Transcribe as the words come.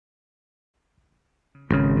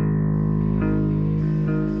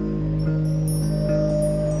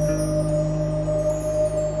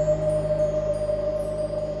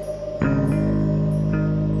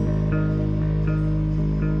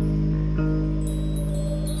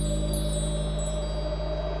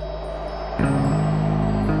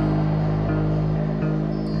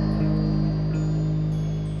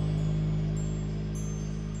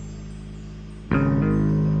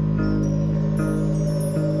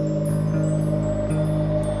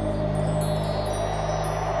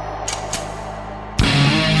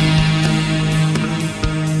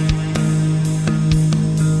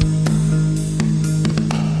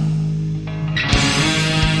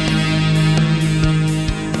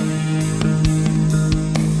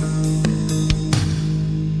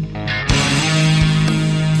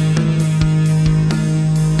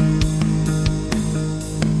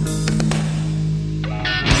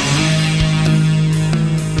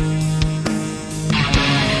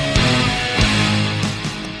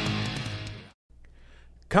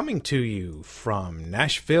Coming to you from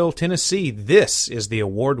Nashville, Tennessee, this is the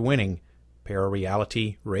award-winning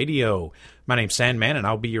Para-Reality Radio. My name's Sandman, and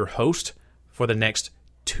I'll be your host for the next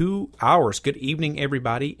 2 hours. Good evening,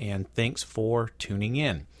 everybody, and thanks for tuning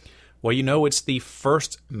in. Well, you know, it's the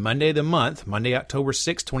first Monday of the month, Monday, October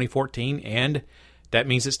 6, 2014, and that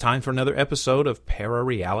means it's time for another episode of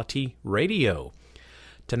Para-Reality Radio.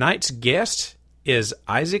 Tonight's guest is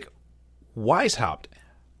Isaac Weishaupt,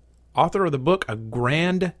 author of the book A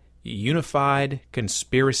Grand Unified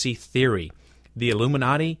Conspiracy Theory, The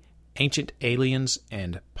Illuminati, Ancient Aliens,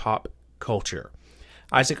 and Pop Culture.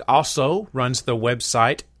 Isaac also runs the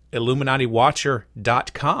website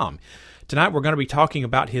IlluminatiWatcher.com. Tonight we're going to be talking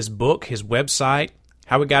about his book, his website,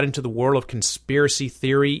 how he got into the world of conspiracy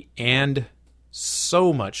theory, and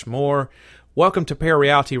so much more. Welcome to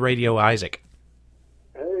Para-Reality Radio, Isaac.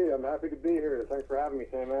 Hey, I'm happy to be here. Thanks for having me,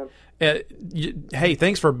 Sam, man. Hey,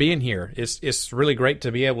 thanks for being here. It's really great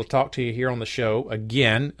to be able to talk to you here on the show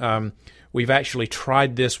again. We've actually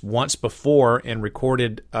tried this once before and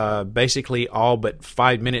recorded basically all but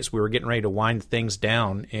 5 minutes. We were getting ready to wind things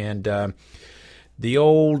down, and the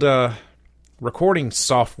old recording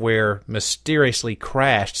software mysteriously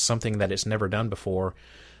crashed, something that it's never done before.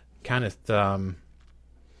 Kind of, I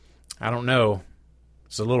don't know.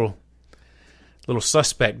 It's a little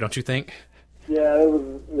suspect, don't you think? Yeah, it was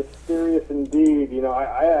mysterious indeed. You know,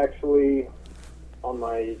 I actually, on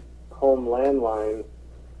my home landline,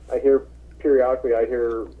 periodically I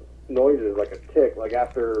hear noises like a tick. Like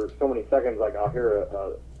after so many seconds, like I'll hear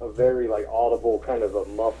a very like audible kind of a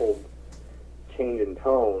muffled change in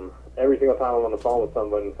tone every single time I'm on the phone with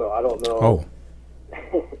someone. So I don't know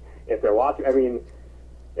if they're watching. I mean,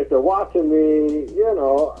 if they're watching me, you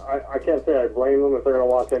know, I can't say I blame them if they're going to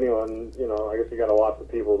watch anyone. You know, I guess you got to watch the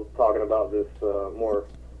people talking about this more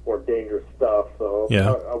dangerous stuff. So yeah.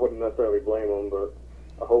 I wouldn't necessarily blame them, but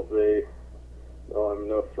I hope they know I'm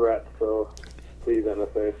no threat. So please,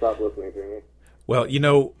 NSA, stop listening to me. Well, you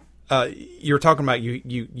know, you're talking about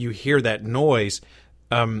you hear that noise.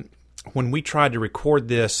 When we tried to record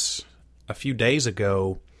this a few days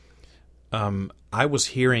ago, I was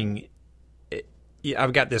hearing.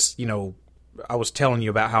 I've got this, you know, I was telling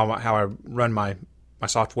you about how I run my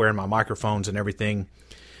software and my microphones and everything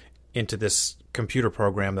into this computer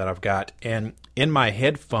program that I've got. And in my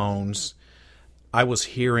headphones, I was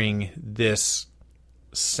hearing this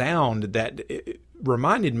sound that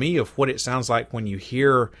reminded me of what it sounds like when you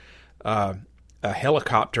hear a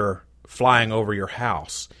helicopter flying over your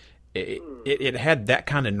house. It had that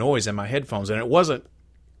kind of noise in my headphones, and it wasn't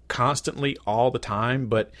constantly all the time,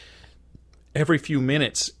 but every few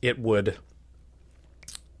minutes it would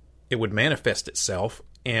manifest itself,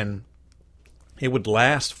 and it would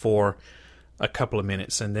last for a couple of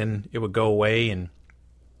minutes, and then it would go away, and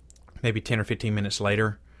maybe 10 or 15 minutes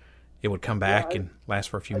later it would come back and last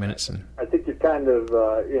for a few minutes. And I think you're kind of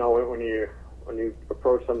you know, when you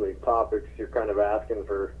approach some of these topics, you're kind of asking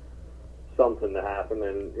for something to happen,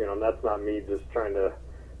 and you know, and that's not me just trying to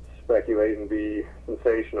speculate and be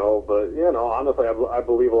sensational, but you know, honestly, I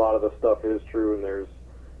believe a lot of the stuff is true, and there's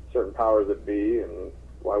certain powers that be, and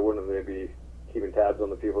why wouldn't they be keeping tabs on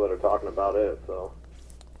the people that are talking about it? So,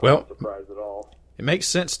 well, I'm not surprised at all. It makes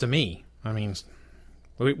sense to me. I mean,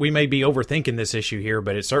 we may be overthinking this issue here,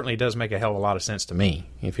 but it certainly does make a hell of a lot of sense to me.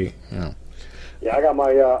 If you know. Yeah, I got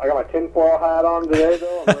my tinfoil hat on today,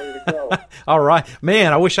 though. I'm ready to go. All right.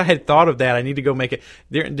 Man, I wish I had thought of that. I need to go make it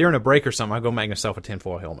during a break or something. I'll go make myself a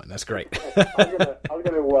tinfoil helmet. That's great. I was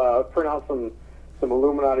gonna print out some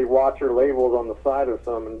Illuminati Watcher labels on the side of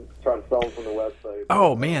some and try to sell them from the website.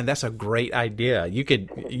 Oh man, that's a great idea. You could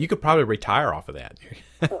probably retire off of that.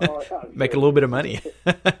 Make a little bit of money.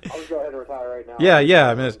 I'll just go ahead and retire right now. Yeah.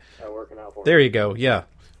 I mean, working out for there you go. Yeah,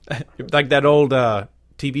 like that old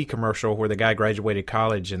TV commercial where the guy graduated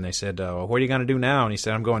college and they said, what are you going to do now? And he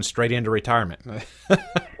said, I'm going straight into retirement. Yeah,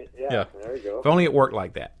 there you go. If only it worked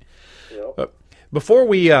like that. Yep. Before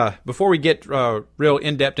we get real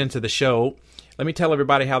in-depth into the show, let me tell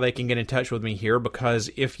everybody how they can get in touch with me here,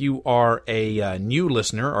 because if you are a new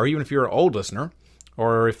listener, or even if you're an old listener,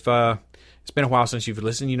 or if it's been a while since you've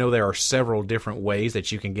listened, you know there are several different ways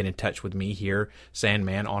that you can get in touch with me here,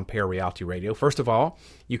 Sandman, on Para-Reality Radio. First of all,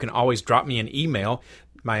 you can always drop me an email.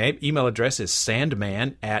 My email address is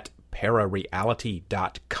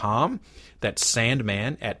sandman@parareality.com. That's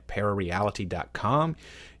sandman@parareality.com.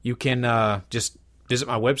 You can just visit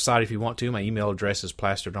my website if you want to. My email address is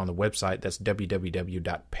plastered on the website. That's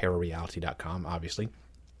www.parareality.com, obviously.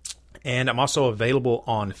 And I'm also available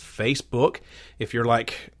on Facebook. If you're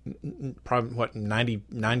like probably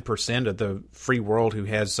 99% of the free world who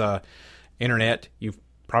has internet, you've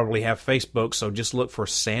probably have Facebook, so just look for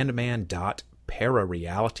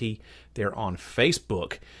Sandman.Parareality. They're on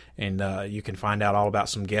Facebook, and you can find out all about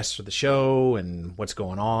some guests for the show and what's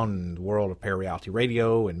going on in the world of Parareality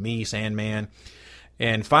Radio and me, Sandman.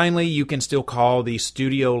 And finally, you can still call the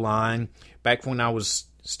studio line. Back when I was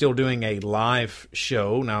still doing a live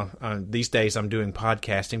show, now these days I'm doing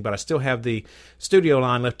podcasting, but I still have the studio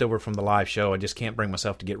line left over from the live show. I just can't bring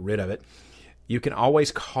myself to get rid of it. You can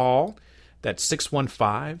always call. That's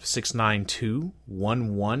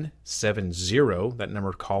 615-692-1170. That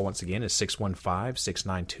number to call once again is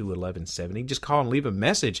 615-692-1170. Just call and leave a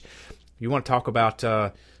message. If you want to talk about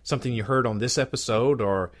something you heard on this episode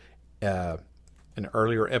or an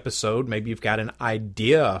earlier episode, maybe you've got an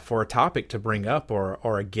idea for a topic to bring up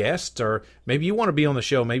or a guest, or maybe you want to be on the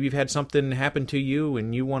show. Maybe you've had something happen to you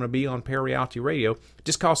and you want to be on Parareality Radio.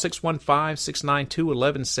 Just call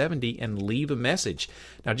 615-692-1170 and leave a message.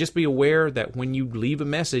 Now, just be aware that when you leave a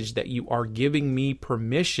message that you are giving me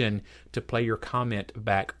permission to play your comment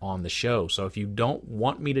back on the show. So if you don't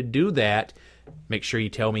want me to do that, make sure you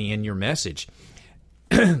tell me in your message.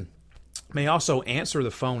 May also answer the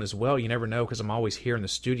phone as well. You never know, because I'm always here in the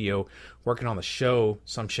studio working on the show,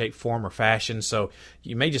 some shape, form, or fashion. So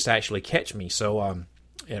you may just actually catch me. So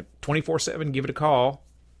 24/7, give it a call,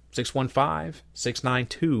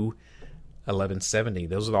 615-692-1170.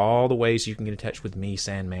 Those are all the ways you can get in touch with me,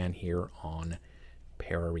 Sandman, here on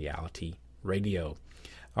Parareality Radio.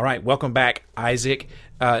 All right, welcome back, Isaac.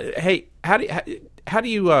 Hey, how do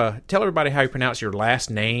you tell everybody how you pronounce your last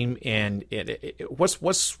name, and what's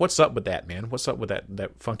up with that, man? What's up with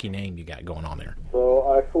that funky name you got going on there? So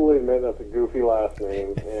I fully admit that's a goofy last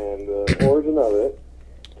name, and the origin of it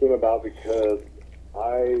came about because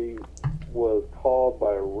I was called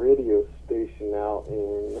by a radio station out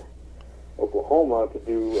in Oklahoma to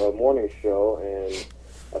do a morning show, and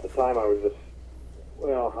at the time I was just,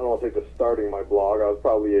 well, I don't want to say just starting my blog. I was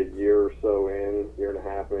probably a year or so in, year and a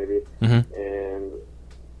half maybe. Mm-hmm. And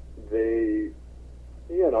they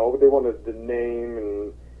wanted the name,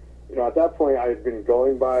 and, at that point I had been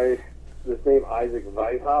going by this name, Isaac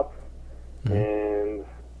Weishaupt, mm-hmm. and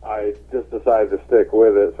I just decided to stick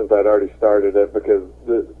with it since I'd already started it, because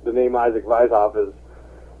the name Isaac Weishaupt is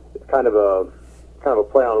kind of a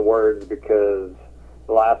play on words, because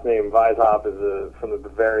the last name Weishaupt is from the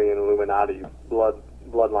Bavarian Illuminati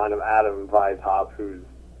bloodline of Adam Weishaupt, who's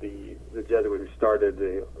the Jesuit who started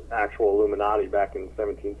the actual Illuminati back in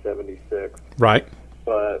 1776. Right.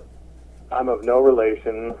 But I'm of no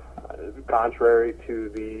relation, contrary to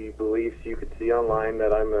the beliefs you could see online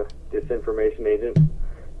that I'm a disinformation agent.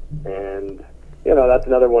 And, that's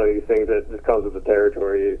another one of these things that just comes with the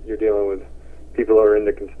territory. You're dealing with people who are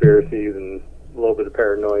into conspiracies and a little bit of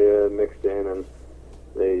paranoia mixed in, and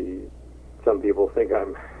some people think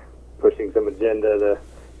I'm pushing some agenda to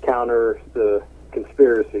counter the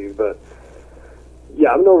conspiracies, but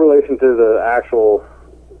yeah, I'm no relation to the actual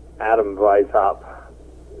Adam Weishaupt.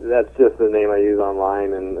 That's just the name I use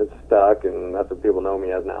online, and it's stuck, and that's what people know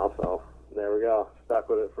me as now, so there we go. Stuck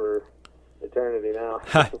with it for eternity now.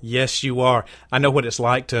 Yes, you are. I know what it's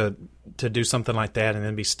like to do something like that and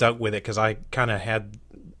then be stuck with it, because I kind of have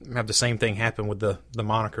the same thing happen with the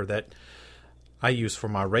moniker that I use for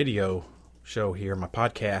my radio show here, my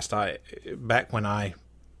podcast. Back when I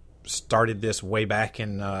started this way back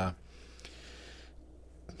in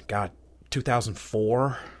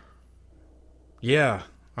 2004. Yeah,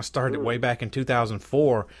 I started way back in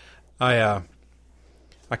 2004. I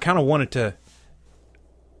kind of wanted to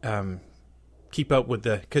keep up with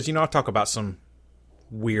because I talk about some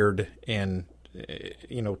weird and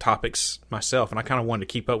topics myself, and I kind of wanted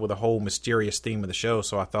to keep up with the whole mysterious theme of the show.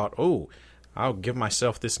 So I thought, I'll give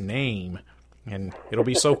myself this name, and it'll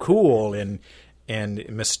be so cool and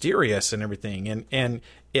mysterious and everything. And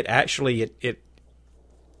it actually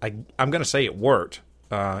I'm going to say it worked.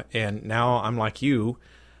 And now I'm like you,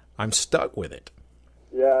 I'm stuck with it.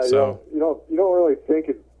 Yeah. So you don't really think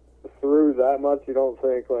it through that much. You don't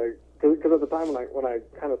think because at the time when I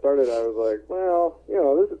kind of started, I was like, well,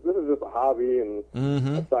 this is just a hobby and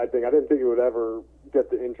mm-hmm. a side thing. I didn't think it would ever get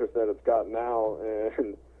the interest that it's got now,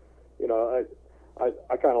 and I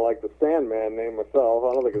kind of like the Sandman name myself.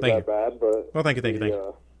 I don't think it's that bad, but well, thank you.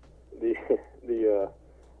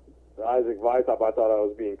 The Isaac Weishaupt, I thought I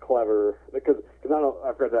was being clever, because I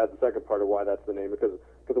forgot to add the second part of why that's the name, because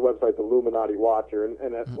the website's Illuminati Watcher, and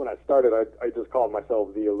mm-hmm. when I started, I just called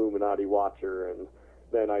myself the Illuminati Watcher, and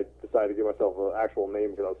then I decided to give myself an actual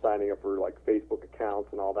name because I was signing up for Facebook accounts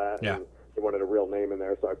and all that, yeah. and they wanted a real name in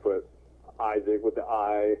there, so I put Isaac with the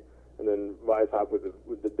I, and then Weishaupt with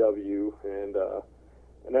the W, and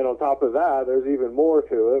And then on top of that, there's even more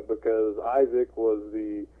to it because Isaac was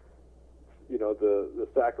the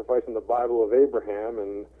sacrifice in the Bible of Abraham,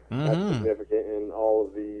 and that's significant in all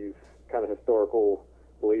of these kind of historical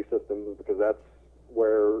belief systems because that's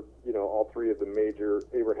where, all three of the major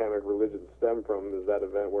Abrahamic religions stem from, is that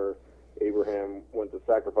event where Abraham went to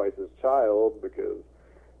sacrifice his child, because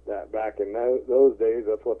that back in those days,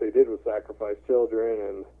 that's what they did, was sacrifice children.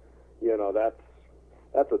 And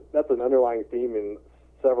that's an underlying theme in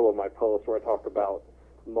several of my posts where I talk about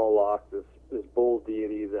Moloch, this bull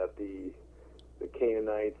deity that the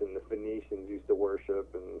Canaanites and the Phoenicians used to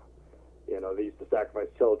worship, and they used to sacrifice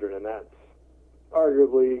children, and that's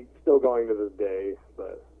arguably still going to this day.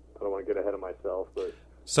 But I don't want to get ahead of myself. But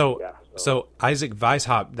so Isaac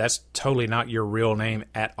Weishaupt, that's totally not your real name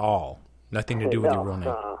at all. Nothing to do with your real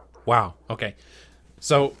name. Wow. Okay.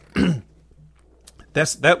 So I'm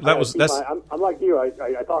like you.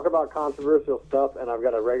 I talk about controversial stuff, and I've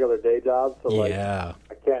got a regular day job, so I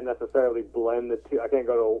can't necessarily blend the two. I can't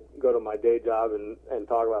go to my day job and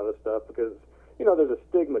talk about this stuff because there's a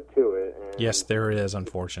stigma to it. And yes, there is,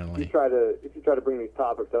 unfortunately. If you try to bring these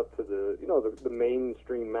topics up to the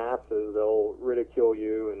mainstream masses, they'll ridicule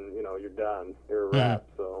you, and you're done. You're a rat.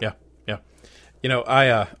 So yeah.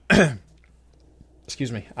 I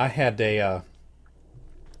excuse me. I had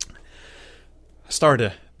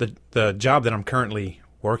started the job that I'm currently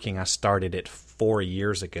working. I started it 4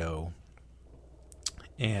 years ago,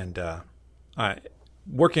 and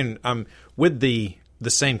I'm with the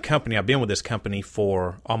same company. I've been with this company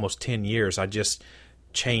for almost 10 years. I just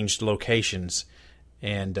changed locations,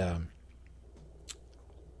 and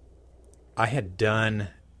I had done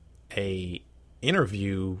a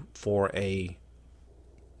interview for a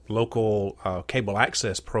local cable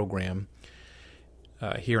access program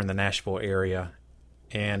here in the Nashville area,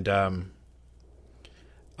 and I'm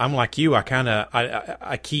like you.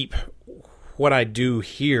 I keep what I do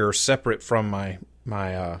here separate from my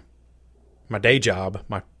day job,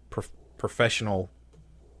 my professional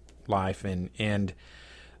life, and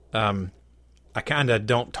I kind of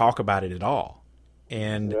don't talk about it at all.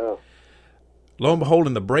 And lo and behold,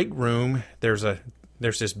 in the break room, there's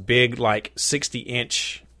this big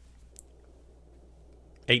 60-inch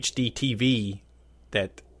HD TV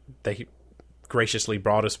that they graciously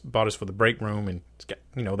bought us for the break room, and it's got,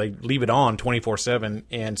 they leave it on 24/7,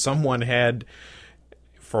 and someone had,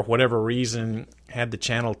 for whatever reason, had the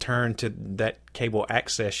channel turned to that cable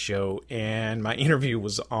access show, and my interview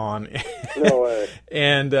was on. No way.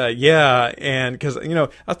 And and because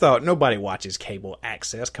I thought nobody watches cable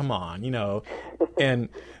access, come on, and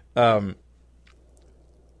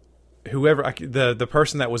whoever the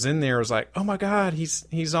person that was in there was like, oh my God, he's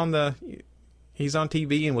on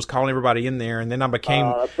TV, and was calling everybody in there. And then I became,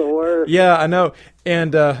 that's the worst. Yeah, I know.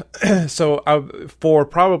 And so for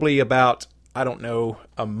probably about, I don't know,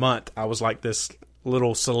 a month, I was like this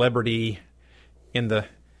little celebrity in the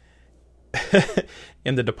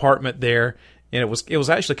in the department there, and it was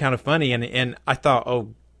actually kind of funny. And I thought,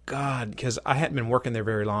 oh God, because I hadn't been working there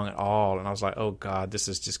very long at all, and I was like, oh God, this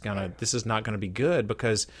is not gonna be good,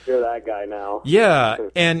 because you're that guy now. Yeah,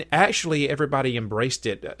 and actually everybody embraced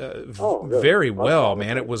it very well,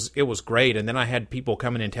 man. It was great. And then I had people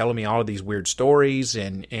coming and telling me all of these weird stories,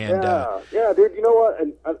 and yeah, dude. You know what?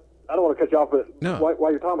 And I don't want to cut you off, but no.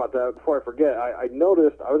 While you're talking about that, before I forget, I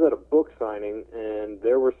noticed I was at a book signing, and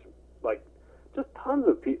there were just tons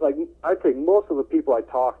of people. I'd say most of the people I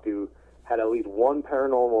talked to had at least one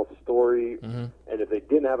paranormal story, and if they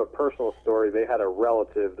didn't have a personal story, they had a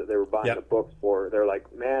relative that they were buying the books for. They're like,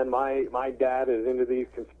 man, my dad is into these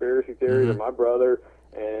conspiracy theories, and my brother,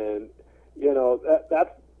 and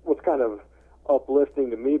that's what's kind of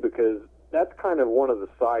uplifting to me, because that's kind of one of the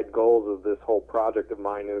side goals of this whole project of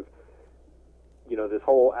mine, is this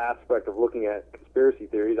whole aspect of looking at conspiracy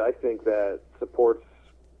theories. I think that supports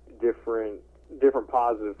different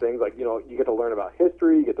positive things. You get to learn about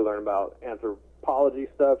history, you get to learn about anthropology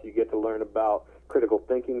stuff, you get to learn about critical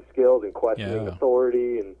thinking skills and questioning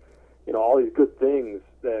authority, and all these good things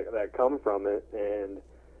that come from it. And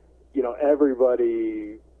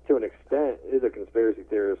everybody to an extent is a conspiracy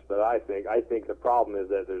theorist, but I think the problem is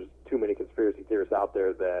that there's too many conspiracy theorists out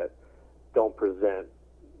there that don't present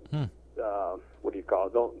what do you call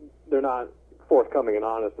it? They're not forthcoming and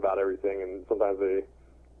honest about everything, and sometimes they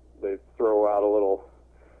throw out a little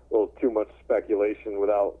too much speculation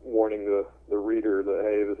without warning the reader that,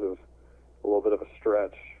 hey, this is a little bit of a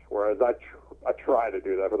stretch. Whereas I try to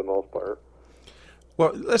do that for the most part.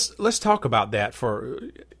 Well, let's talk about that. For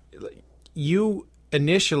you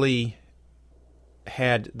initially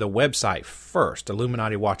had the website first,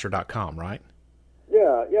 IlluminatiWatcher.com, right?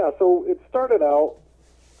 Yeah. So it started out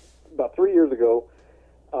about 3 years ago,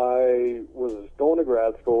 I was going to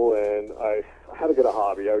grad school, and I had to get a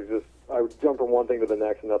hobby. I would jump from one thing to the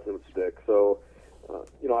next, and nothing would stick. So,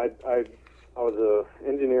 I was a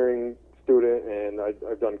engineering student, and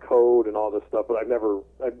I've done code and all this stuff, but I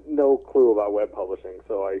had no clue about web publishing.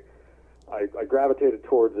 So I gravitated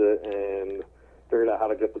towards it and figured out how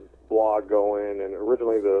to get the blog going. And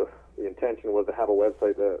originally the intention was to have a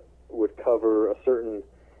website that would cover a certain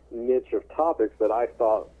niche of topics that I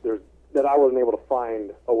thought that I wasn't able to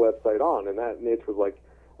find a website on, and that niche was like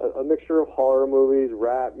a mixture of horror movies,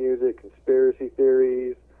 rap music, conspiracy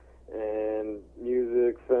theories, and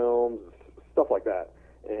music, films, stuff like that.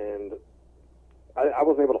 And I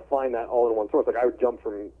wasn't able to find that all in one source. Like, I would jump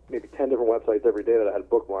from maybe 10 different websites every day that I had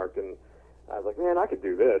bookmarked, and I was like, man, I could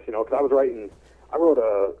do this, because I wrote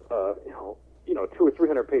a 200 or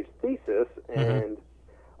 300 page thesis, and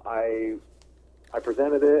I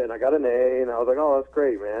presented it, and I got an A, and I was like, oh, that's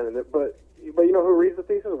great, man. But you know who reads the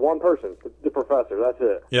thesis? One person, the professor. That's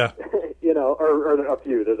it. Yeah. Or a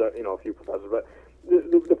few. There's a few professors. But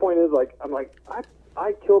the point is, like, I'm like,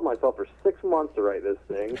 I killed myself for 6 months to write this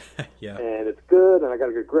thing. Yeah. And it's good, and I got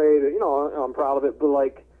a good grade. I'm proud of it. But,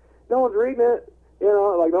 like, no one's reading it.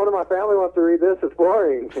 Like, no one in my family wants to read this. It's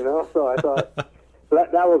boring, So I thought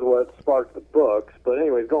that was what sparked the books. But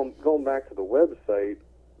anyways, going back to the website,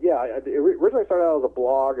 yeah, it originally started out as a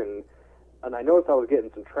blog, and I noticed I was getting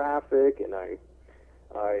some traffic, and I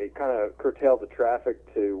kind of curtailed the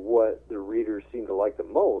traffic to what the readers seemed to like the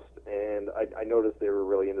most, and I noticed they were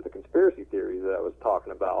really into the conspiracy theories that I was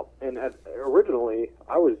talking about. And originally,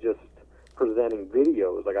 I was just presenting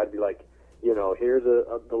videos. Like, I'd be like, here's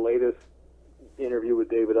the latest interview with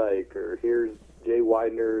David Icke, or here's Jay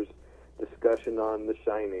Widener's discussion on The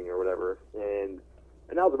Shining, or whatever, and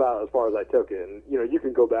that was about as far as I took it. And you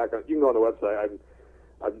can go back on, you can go on the website.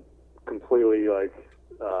 I'm completely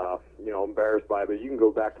embarrassed by it, but you can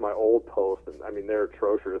go back to my old posts, and I mean, they're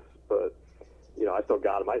atrocious, but I still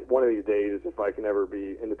got them. One of these days, if I can ever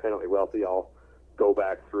be independently wealthy, I'll go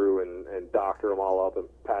back through and doctor them all up and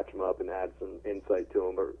patch them up and add some insight to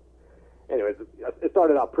them. But anyways, it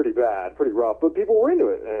started out pretty bad, pretty rough, but people were into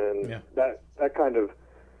it, and that kind of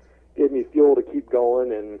gave me fuel to keep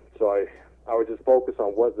going. And so I would just focus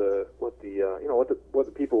on what the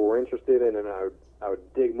people were interested in, and I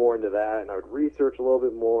would dig more into that, and I would research a little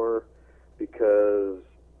bit more, because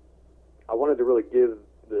I wanted to really give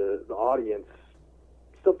the audience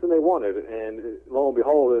something they wanted. And lo and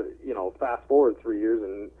behold, fast forward 3 years,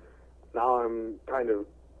 and now I'm kind of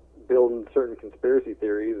building certain conspiracy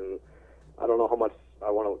theories, and I don't know how much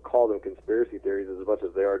I want to call them conspiracy theories as much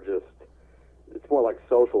as they are just, it's more like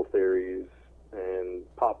social theories and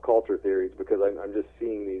pop culture theories, because I'm just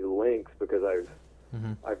seeing these links, because I've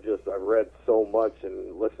read so much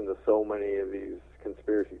and listened to so many of these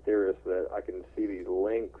conspiracy theorists that I can see these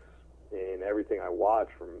links in everything I watch,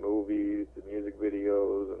 from movies to music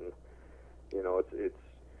videos, and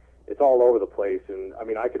it's all over the place. And I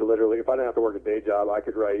mean, I could literally, if I didn't have to work a day job, I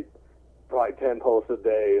could write probably 10 posts a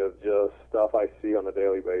day of just stuff I see on a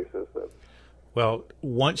daily basis. Well,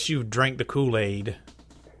 once you've drank the Kool-Aid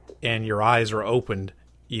and your eyes are opened,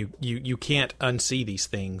 you can't unsee these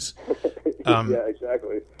things. Yeah,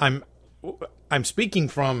 exactly. I'm speaking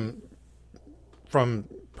from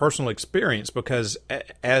personal experience, because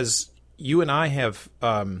as you and I have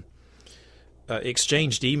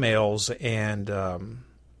exchanged emails and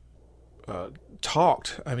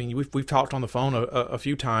talked. I mean, we've talked on the phone a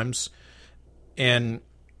few times, and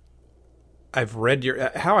I've read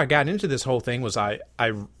your. How I got into this whole thing was I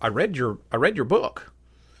read your book,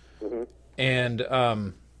 and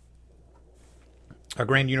A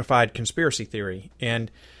Grand Unified Conspiracy Theory,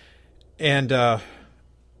 and then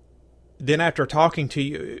after talking to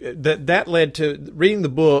you, that led to reading the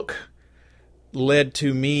book, led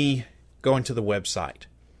to me going to the website.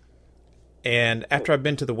 And after I've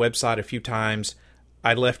been to the website a few times,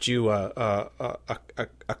 I left you a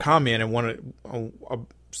comment and wanted.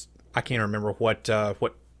 I can't remember what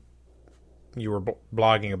you were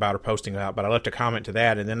blogging about or posting about, but I left a comment to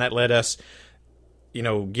that, and then that led us,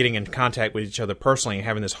 getting in contact with each other personally and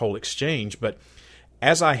having this whole exchange. But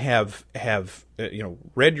as I have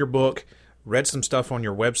read your book, read some stuff on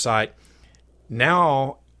your website,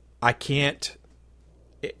 now I can't.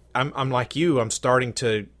 I'm like you. I'm starting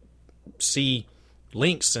to see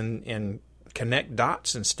links and connect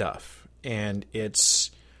dots and stuff, and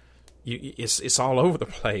it's all over the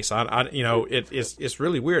place. It's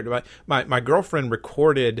really weird. My girlfriend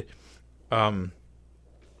recorded. I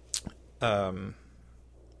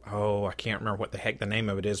can't remember what the heck the name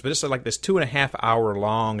of it is, but it's like this 2.5 hour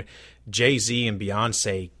long Jay-Z and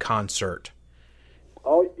Beyonce concert.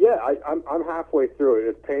 Oh yeah, I'm halfway through it.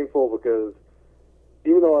 It's painful because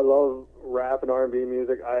even though I love rap and R&B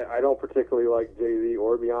music, I don't particularly like Jay-Z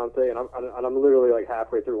or Beyonce, and I'm literally like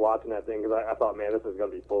halfway through watching that thing because I thought, man, this is going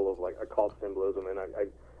to be full of like occult symbolism, and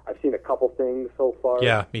I've seen a couple things so far.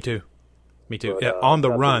 Yeah, me too. But, yeah, On the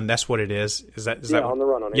Run, that's what it is. Is that On the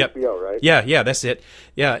Run on HBO, right? Yeah, that's it.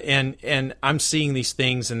 Yeah, and I'm seeing these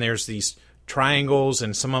things, and there's these triangles,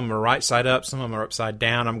 and some of them are right side up, some of them are upside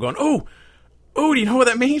down. I'm going, oh, do you know what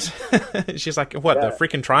that means? She's like, what, the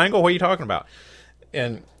freaking triangle? What are you talking about?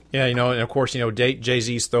 And yeah, and of course,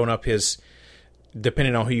 Jay-Z's thrown up his,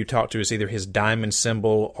 depending on who you talk to, is either his diamond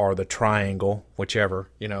symbol or the triangle, whichever,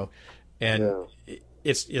 and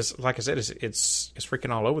it's like I said, it's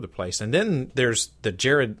freaking all over the place. And then there's the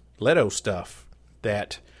Jared Leto stuff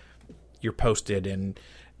that you're posted,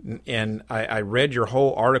 and I read your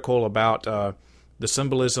whole article about the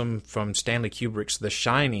symbolism from Stanley Kubrick's The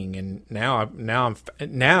Shining, and now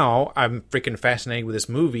I'm freaking fascinated with this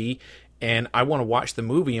movie. And I want to watch the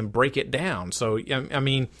movie and break it down. So I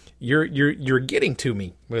mean, you're getting to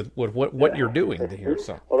me with what you're doing here.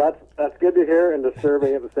 So well, that's good to hear and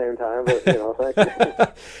disturbing at the same time. But thank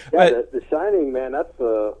you. The Shining, man, that's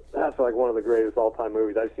like one of the greatest all time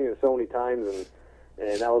movies. I've seen it so many times,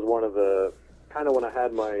 and that was one of the kind of when I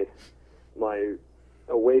had my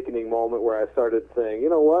awakening moment where I started saying, you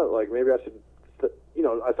know what, like maybe I should.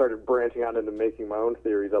 I started branching out into making my own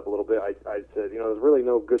theories up a little bit. I said, there's really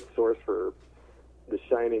no good source for The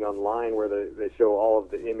Shining online where they show all of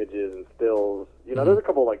the images and stills. There's a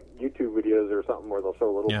couple like YouTube videos or something where they'll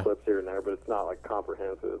show little clips here and there, but it's not like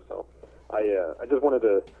comprehensive. So I just wanted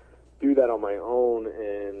to do that on my own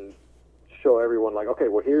and show everyone like, okay,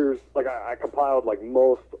 well here's like I compiled like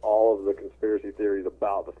most all of the conspiracy theories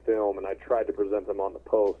about the film, and I tried to present them on the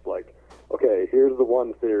post like, okay, here's the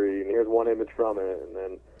one theory, and here's one image from it, and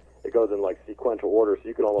then it goes in like sequential order, so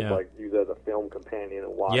you can almost like use it as a film companion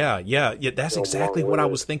and watch. Yeah. That's exactly what I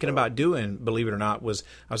was thinking about doing. Believe it or not, I was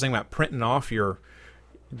thinking about printing off your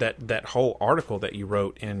that whole article that you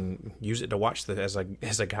wrote and use it to watch as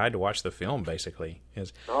a guide to watch the film. Basically,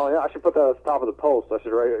 oh yeah, I should put that at the top of the post. I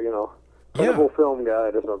should write printable film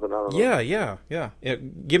guide or something. I don't know. Yeah.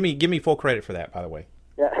 Give me full credit for that, by the way.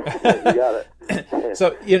 Yeah, you got it.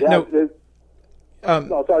 So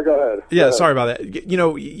no, sorry, go ahead. Yeah, sorry about that.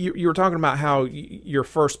 You were talking about how your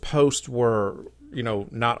first posts were,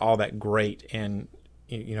 not all that great, and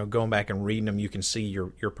going back and reading them, you can see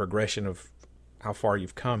your progression of how far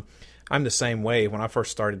you've come. I'm the same way. When I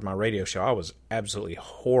first started my radio show, I was absolutely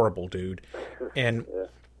horrible, dude. And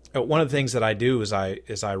one of the things that I do is I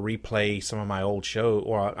replay some of my old show,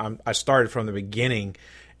 or I started from the beginning,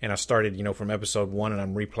 and I started from episode 1, and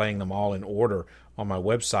I'm replaying them all in order on my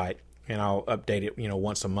website. And I'll update it,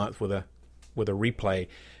 once a month with a replay.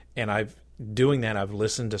 And I've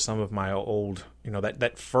listened to some of my old,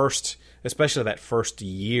 that first, especially that first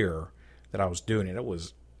year that I was doing it. It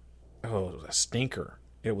was a stinker.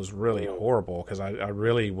 It was really horrible because I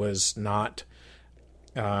really was not.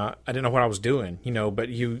 I didn't know what I was doing, But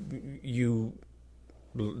you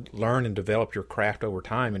learn and develop your craft over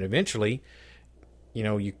time, and eventually,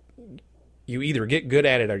 you either get good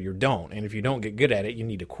at it or you don't. And if you don't get good at it, you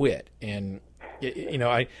need to quit. And,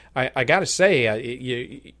 I got to say,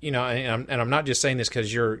 and I'm not just saying this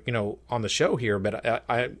because you're, on the show here, but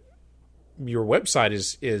your website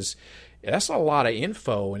is that's a lot of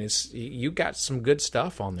info, and you got some good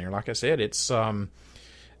stuff on there. Like I said, it's, I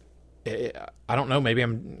don't know, maybe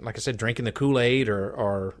I'm, like I said, drinking the Kool-Aid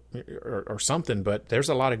or something, but there's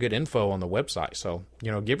a lot of good info on the website. So,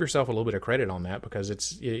 give yourself a little bit of credit on that because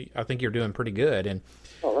I think you're doing pretty good. And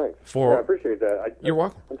thanks. I appreciate that. You're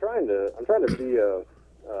welcome. I'm trying to be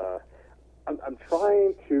I'm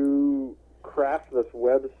trying to craft this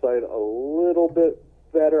website a little bit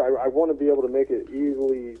better. I want to be able to make it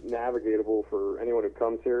easily navigatable for anyone who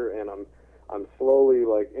comes here, and I'm slowly,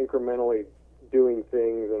 like, incrementally doing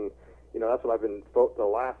things, and that's what I've been. The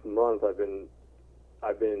last month,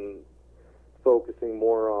 I've been focusing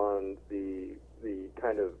more on the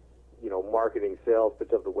kind of marketing sales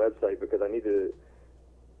pitch of the website because I need to.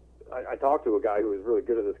 I talked to a guy who was really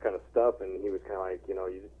good at this kind of stuff, and he was kind of like,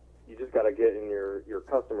 you just got to get in your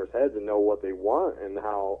customers' heads and know what they want and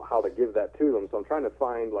how to give that to them. So I'm trying to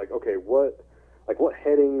find what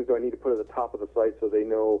headings do I need to put at the top of the site so they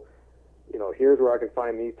know. Here's where I can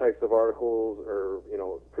find these types of articles, or,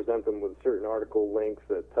 present them with certain article links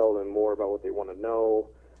that tell them more about what they want to know.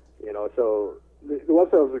 So the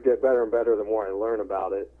website will get better and better the more I learn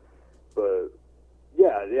about it. But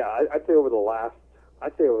I'd say over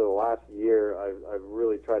the last year, I've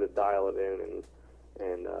really tried to dial it in,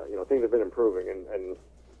 and things have been improving. And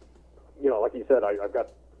like you said, I've got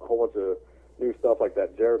a whole bunch of new stuff like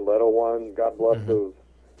that Jared Leto one. God bless those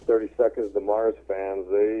 30 Seconds to Mars fans.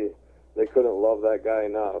 They couldn't love that guy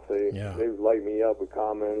enough. They light me up with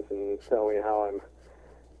comments and tell me how I'm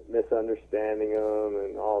misunderstanding him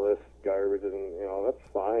and all this garbage, and you know, that's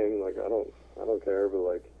fine. Like, I don't care, but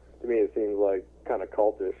like, to me it seems like kind of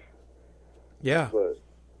cultish. Yeah. But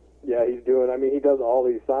yeah, he does all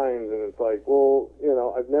these signs, and it's like, well, you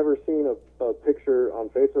know, I've never seen a picture on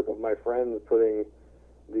Facebook of my friends putting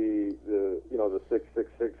the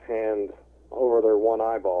 666 hand over their one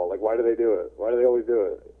eyeball. Like, why do they do it? Why do they always do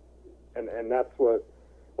it? And that's what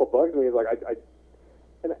bugs me is like,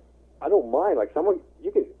 I don't mind, like,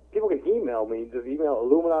 people can email me. Just email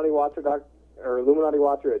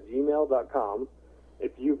illuminatiwatcher@gmail.com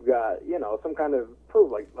if you've got, you know, some kind of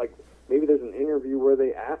proof. Like maybe there's an interview where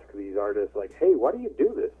they ask these artists, like, hey, why do you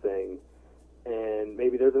do this thing? And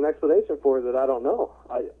maybe there's an explanation for it that I don't know.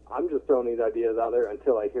 I'm just throwing these ideas out there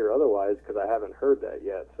until I hear otherwise, because I haven't heard that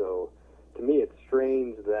yet. So to me, it's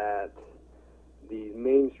strange that these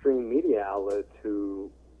mainstream media outlets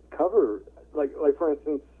who cover, like for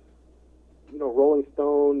instance, you know, Rolling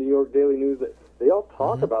Stone, New York Daily News, they all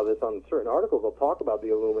talk about this on certain articles. They'll talk about the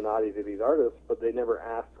Illuminati to these artists, but they never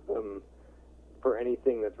ask them for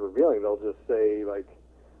anything that's revealing. They'll just say, like,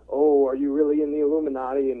 oh, are you really in the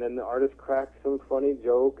Illuminati? And then the artist cracks some funny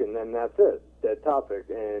joke, and then that's it, that topic.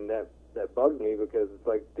 And that bugs me, because it's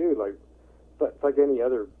like, dude, like, it's like any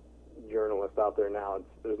other journalist out there now.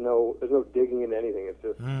 There's no digging into anything. It's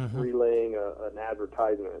just relaying an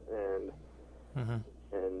advertisement, and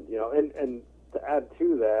you know, and to add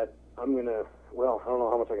to that, I don't know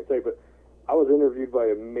how much I can say, but I was interviewed by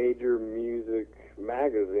a major music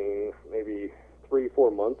magazine maybe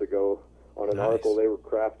 3-4 months ago on an article they were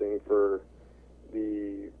crafting for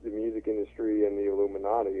the music industry and the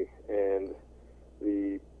Illuminati, and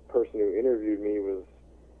the person who interviewed me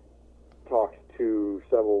talked to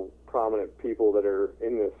several prominent people that are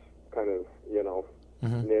in this kind of, you know,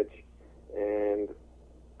 niche, and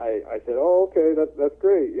I said, oh, okay, that's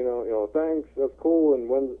great, you know, thanks, that's cool, and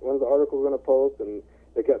when's the article going to post? And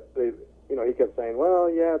he kept saying, well,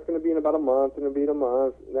 yeah, it's going to be in about a month,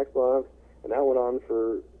 next month, and that went on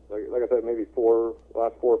for, like I said, maybe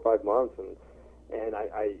last 4 or 5 months, and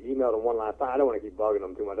I emailed him one last time. I don't want to keep bugging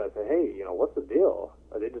him too much. I said, hey, you know, what's the deal?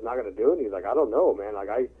 Are they just not going to do it? And he's like, I don't know, man. Like,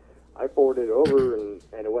 I forwarded it over, and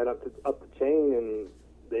it went up the chain, and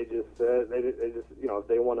they just said, they just, you know, if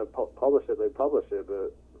they want to publish it, they publish it,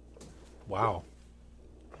 but... Wow.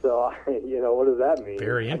 So, you know, what does that mean?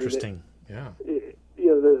 Very interesting. Yeah. You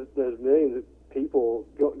know, there's millions of people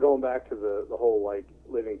going back to the whole, like,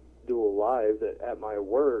 living dual lives at my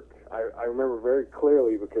work. I remember very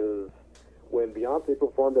clearly, because when Beyonce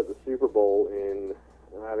performed at the Super Bowl in,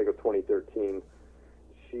 I think it was 2013,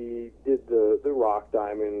 she did the rock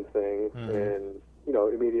diamond thing, and, you know,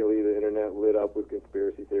 immediately the internet lit up with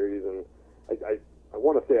conspiracy theories, and I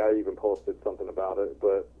want to say I even posted something about it,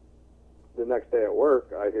 but the next day at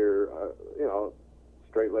work, I hear, you know,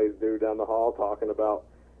 straight-laced dude down the hall talking about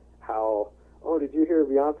how, oh, did you hear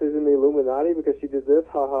Beyonce's in the Illuminati because she did this?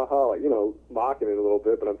 Ha, ha, ha. Like, you know, mocking it a little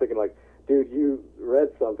bit, but I'm thinking, like, dude, you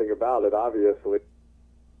read something about it, obviously.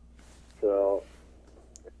 So,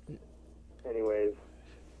 anyways.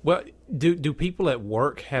 Well, do people at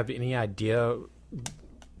work have any idea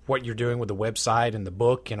what you're doing with the website and the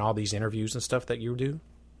book and all these interviews and stuff that you do?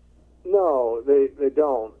 No, they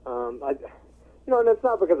don't. You know, and it's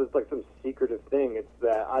not because it's like some secretive thing. It's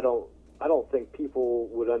that I don't think people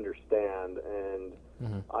would understand, and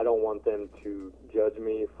I don't want them to judge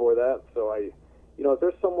me for that. So you know, if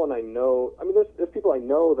there's someone I know, I mean, there's people I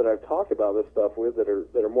know that I've talked about this stuff with that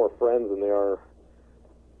are more friends than they are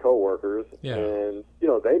coworkers, and you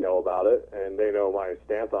know, they know about it and they know my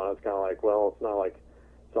stance on it. It's kind of like, well, it's not like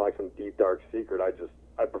some deep dark secret.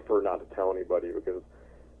 I prefer not to tell anybody, because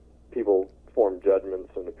people form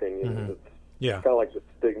judgments and opinions. It's kind of like the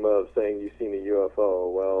stigma of saying you've seen a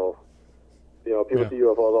UFO. Well, you know, people see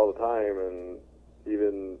UFOs all the time, and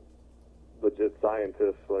even legit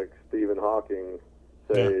scientists like Stephen Hawking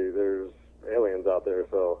say there's aliens out there.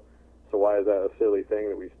 So why is that a silly thing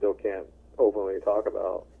that we still can't openly talk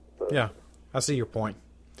about? Yeah, I see your point.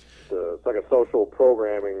 It's like a social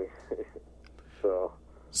programming. So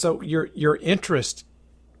your interest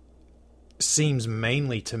seems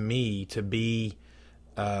mainly to me to be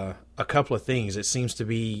a couple of things. It seems to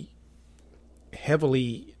be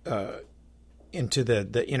heavily into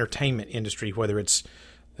the entertainment industry, whether it's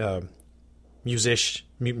musicians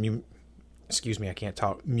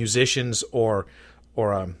or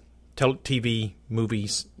TV,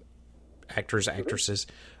 movies, actors, actresses,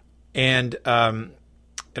 and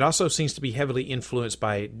It also seems to be heavily influenced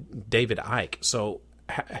by David Icke. So,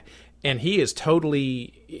 and he's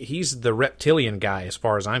the reptilian guy as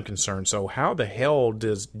far as I'm concerned. So how the hell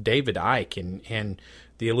does David Icke and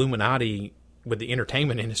the Illuminati with the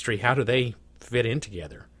entertainment industry, how do they fit in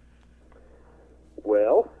together?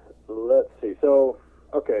 Well, let's see. So,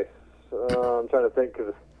 okay, so, I'm trying to think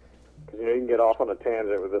because you can get off on a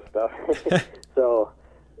tangent with this stuff. So,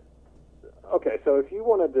 okay, so if you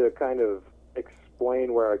wanted to kind of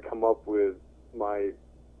explain where I come up with my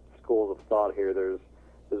schools of thought here, there's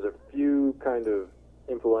a few kind of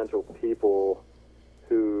influential people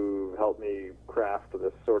who helped me craft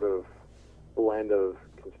this sort of blend of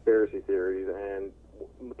conspiracy theories, and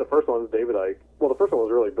the first one was David Icke. Well, the first one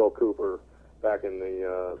was really Bill Cooper back in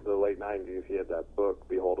the late 90s. He had that book,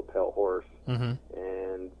 Behold a Pale Horse,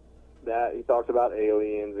 and that he talks about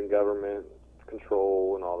aliens and government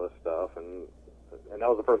control and all this stuff, and that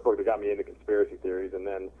was the first book that got me into conspiracy theories. And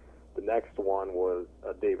then the next one was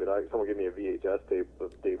David Icke. Someone gave me a VHS tape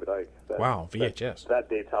of David Icke. Wow, VHS. That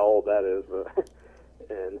dates how old that is, but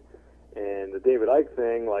and the David Icke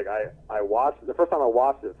thing, like I watched the first time I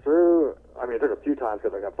watched it through. I mean, it took a few times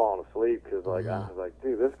because I kept falling asleep because I was like,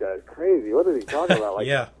 dude, this guy's crazy. What is he talking about? Like,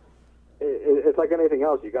 yeah. It's like anything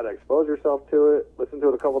else. You got to expose yourself to it, listen to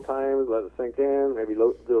it a couple times, let it sink in, maybe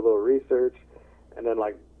do a little research, and then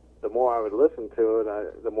like the more I would listen to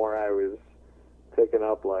it, the more I was picking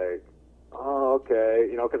up like, oh, okay,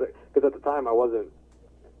 you know, because at the time I wasn't,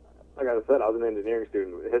 like I said, I was an engineering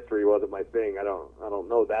student. History wasn't my thing. I don't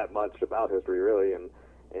know that much about history really, and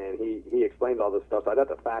he explained all this stuff. So I'd have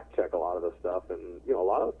to fact check a lot of this stuff, and you know, a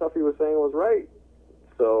lot of the stuff he was saying was right.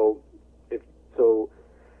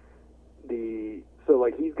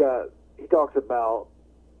 Like he talks about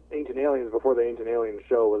Ancient Aliens before the Ancient Aliens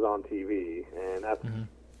show was on TV, and that's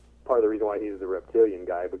part of the reason why he's the reptilian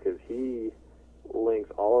guy, because he links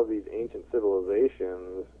all of these ancient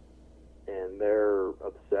civilizations and their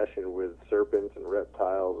obsession with serpents and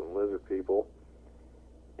reptiles and lizard people.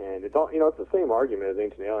 And it's all, you know, it's the same argument as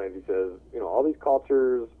Ancient Aliens. He says, you know, all these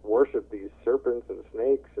cultures worship these serpents and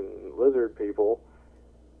snakes and lizard people.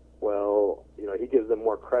 Well, you know, he gives them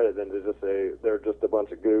more credit than to just say they're just a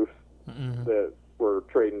bunch of goofs that were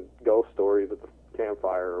trading ghost stories at the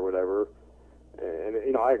campfire or whatever. And,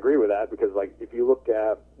 you know, I agree with that because, like, if you look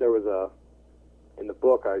at, there was in the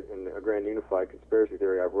book, in A Grand Unified Conspiracy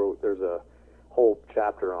Theory I wrote, there's a whole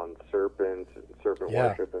chapter on serpents and serpent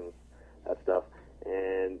worship and that stuff.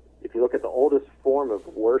 And if you look at the oldest form of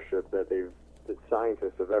worship that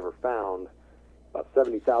scientists have ever found, about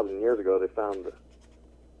 70,000 years ago, they found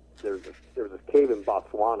there was this cave in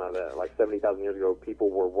Botswana that, like, 70,000 years ago,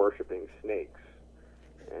 people were worshiping snakes.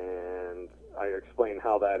 And I explained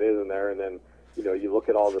how that is in there, and then, you know, you look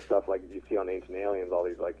at all the stuff like you see on Ancient Aliens, all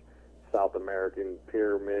these, like, South American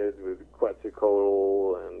pyramids with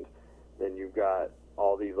Quetzalcoatl, and then you've got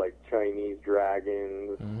all these, like, Chinese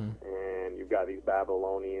dragons, and you've got these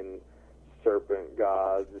Babylonian serpent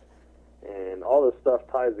gods, and all this stuff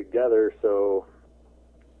ties together. So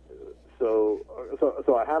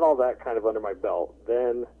I had all that kind of under my belt.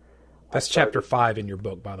 Then that's chapter 5 in your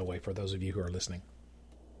book, by the way, for those of you who are listening.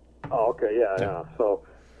 Oh, okay, yeah.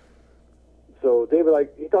 So David Icke,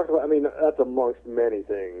 he talks about, I mean, that's amongst many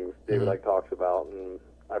things David Icke talks about, and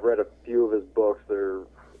I've read a few of his books. They're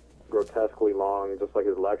grotesquely long, just like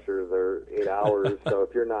his lectures. They're 8 hours. So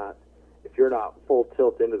if you're not full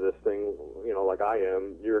tilt into this thing, you know, like I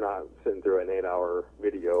am, you're not sitting through an 8-hour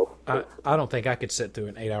video. I don't think I could sit through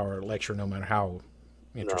an 8-hour lecture, no matter how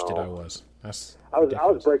interested I was. I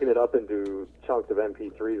was breaking it up into chunks of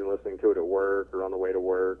MP3s and listening to it at work or on the way to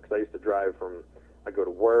work. Because I used to drive I go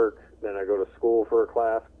to work, then I go to school for a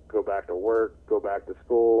class, go back to work, go back to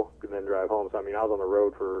school, and then drive home. So I mean, I was on the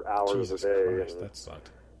road for hours a day. Christ, that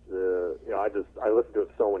sucked. You know, I listened to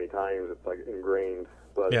it so many times, it's like ingrained.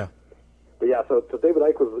 But yeah. But yeah, so David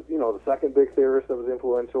Icke was, you know, the second big theorist that was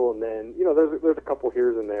influential, and then, you know, there's a couple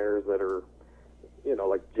here's and there's that are, you know,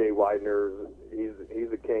 like Jay Widener, he's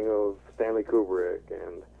the king of Stanley Kubrick,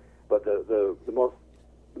 but the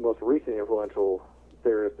most recent influential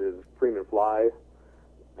theorist is Freeman Fly,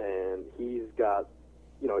 and he's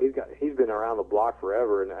been around the block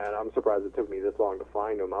forever, and I'm surprised it took me this long to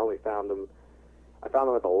find him. I found him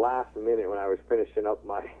at the last minute when I was finishing up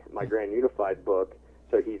my Grand Unified book.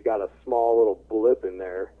 So he's got a small little blip in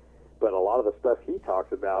there, but a lot of the stuff he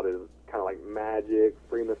talks about is kind of like magic,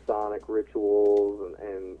 Freemasonic rituals,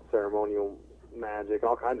 and ceremonial magic,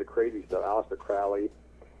 all kinds of crazy stuff. Aleister Crowley,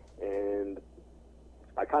 and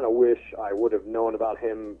I kind of wish I would have known about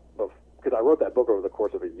him because I wrote that book over the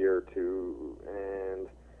course of a year or two, and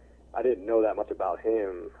I didn't know that much about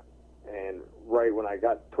him And right when I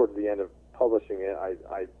got towards the end of publishing it,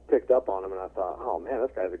 I picked up on him, and I thought, oh man,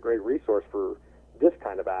 this guy's a great resource for this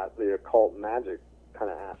kind of the occult magic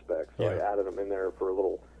kind of aspect. So I added him in there for a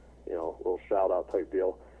little, little shout out type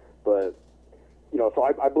deal. But so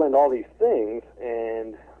I blend all these things,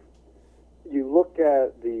 and you look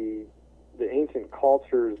at the ancient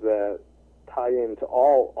cultures that tie into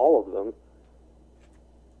all of them,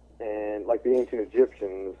 and like the ancient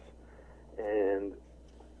Egyptians, and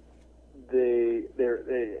they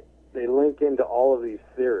link into all of these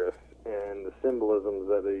theorists and the symbolisms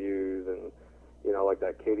that they use, and like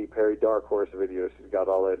that Katy Perry Dark Horse video, she's got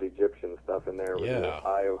all that Egyptian stuff in there with the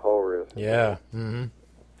Eye of Horus. Yeah. Mm-hmm.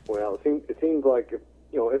 Well, it seems like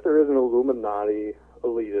if there is an Illuminati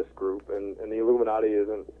elitist group, and the Illuminati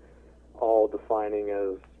isn't all defining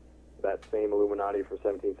as that same Illuminati from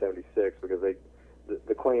 1776, because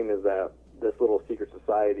the claim is that this little secret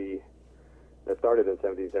society that started in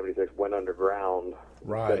 1776 went underground,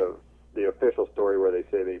 right, instead of the official story where they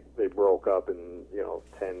say they broke up and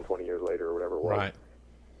 10, 20 years later or whatever it was. Right.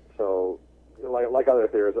 So like other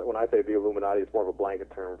theories, when I say the Illuminati, it's more of a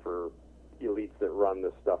blanket term for elites that run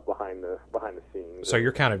this stuff behind the scenes. So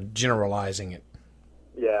you're kind of generalizing it.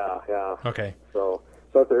 Yeah. Okay. So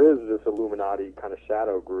if there is this Illuminati kind of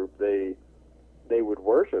shadow group, they would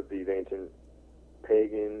worship these ancient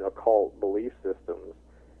pagan occult belief systems,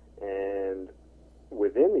 and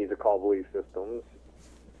within these occult belief systems,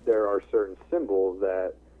 there are certain symbols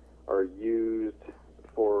that are used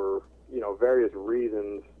for various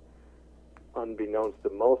reasons, unbeknownst to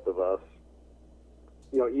most of us.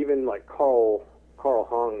 Even like Carl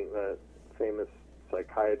Jung, that famous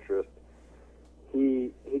psychiatrist,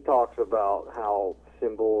 he talks about how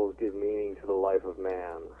symbols give meaning to the life of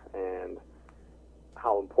man and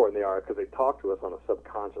how important they are, because they talk to us on a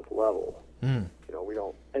subconscious level. We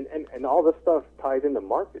don't, and all this stuff ties into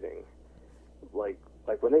marketing. Like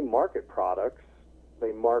when they market products,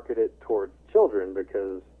 they market it towards children,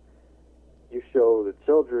 because you show the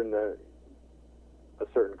children that a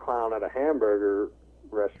certain clown at a hamburger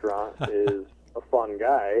restaurant is a fun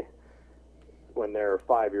guy when they're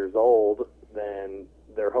 5 years old, then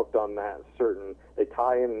they're hooked on that they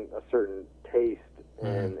tie in a certain taste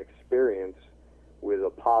and experience with a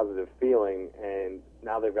positive feeling, and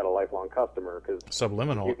now they've got a lifelong customer, because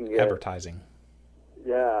subliminal advertising.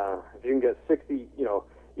 Yeah, if you can get 60,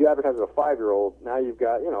 you advertise to a 5-year-old, now you've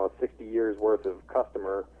got, 60 years worth of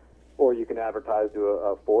customer, or you can advertise to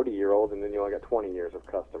a 40-year-old, and then you only got 20 years of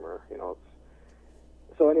customer,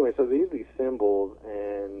 So anyway, so these symbols,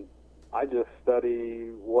 and I just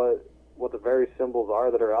study what the various symbols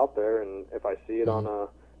are that are out there, and if I see it on a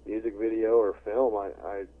music video or film,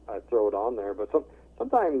 I throw it on there. But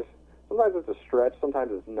sometimes it's a stretch,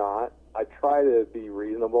 sometimes it's not. I try to be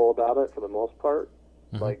reasonable about it for the most part.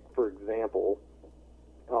 Mm-hmm. Like, for example,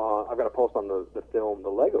 I've got a post on the film, the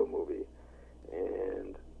Lego Movie,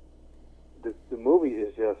 and the movie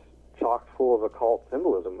is just chock full of occult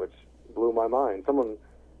symbolism, which blew my mind.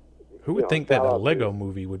 Who would think that a Lego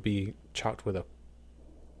movie would be chocked with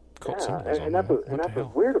occult symbolism? And that's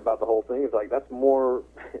what's weird about the whole thing, is like that's more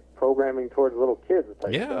programming towards little kids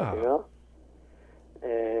type stuff,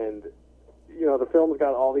 And the film's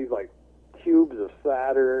got all these like cubes of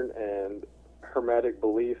Saturn and hermetic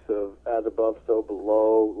beliefs of as above so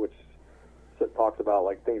below, which talks about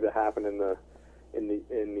like things that happen in the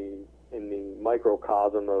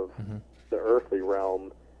microcosm of the earthly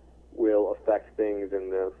realm will affect things in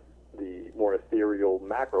the more ethereal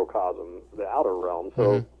macrocosm, the outer realm.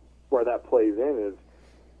 So where that plays in is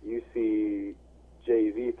you see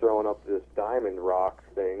Jay-Z throwing up this diamond rock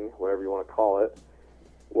thing, whatever you want to call it.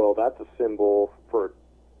 Well, that's a symbol for,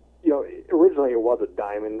 originally it was a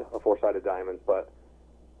diamond, a four-sided diamond, but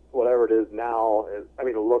whatever it is now,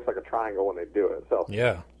 it looks like a triangle when they do it. So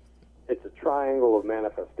yeah, it's a triangle of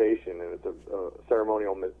manifestation, and it's a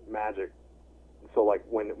ceremonial magic. So like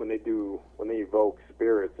when they evoke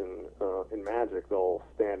spirits in magic, they'll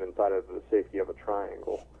stand inside of the safety of a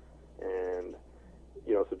triangle, and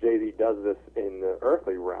so Jay-Z does this in the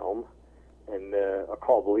earthly realm, and the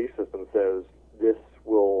occult belief system says this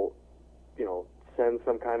will send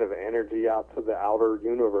some kind of energy out to the outer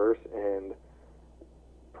universe and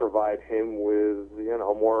provide him with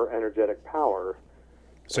more energetic power.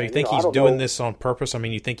 So you think he's doing this on purpose? I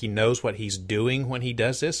mean, you think he knows what he's doing when he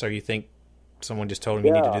does this, or you think someone just told him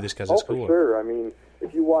you need to do this because it's cool? For sure. I mean,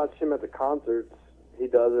 if you watch him at the concerts, he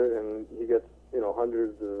does it, and he gets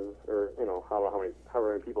hundreds of, or however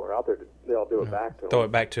many people are out there, they all do it back to him. Throw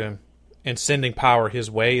it back to him, and sending power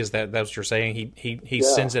his way. Is that's what you're saying? He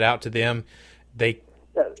sends it out to them. They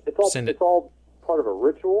it's all part of a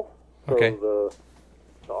ritual. So okay.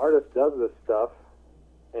 the artist does this stuff,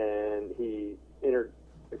 and he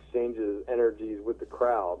exchanges energies with the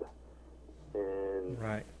crowd, and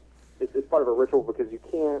Right. it's part of a ritual because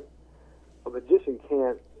a magician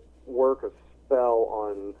can't work a spell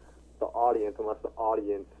on the audience unless the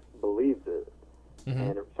audience believes it. Mm-hmm.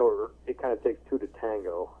 And so it kind of takes two to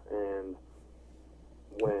tango. And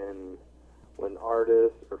when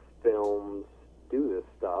artists or films do this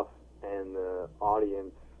stuff and the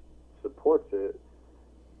audience supports it,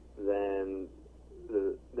 then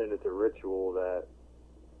it's a ritual that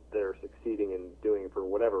they're succeeding in doing for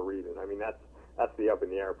whatever reason. I mean, that's the up in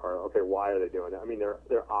the air part. Okay, why are they doing it? I mean,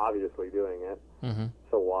 they're obviously doing it. Mm-hmm.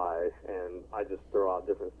 So why? And I just throw out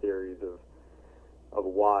different theories of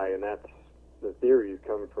why, and the theories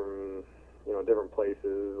come from different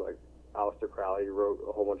places. Like Aleister Crowley wrote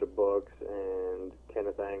a whole bunch of books, and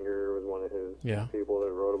Kenneth Anger was one of his people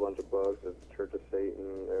that wrote a bunch of books. There's the Church of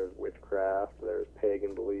Satan. There's witchcraft. There's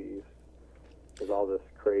pagan beliefs. There's all this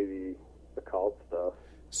crazy occult stuff.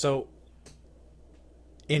 So,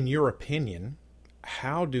 in your opinion,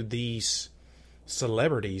 how do these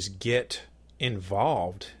celebrities get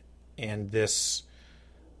involved in this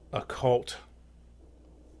occult?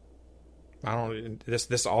 All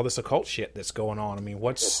this occult shit that's going on. I mean,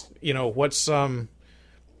 what's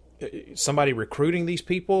somebody recruiting these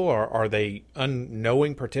people, or are they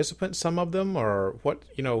unknowing participants? Some of them, or what?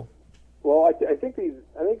 Well, I think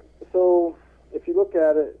so. If you look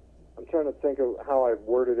at it, I'm trying to think of how I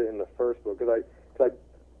worded it in the first book because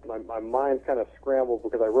my mind's kind of scrambled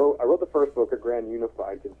because I wrote the first book, A Grand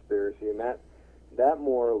Unified Conspiracy, and that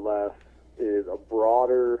more or less is a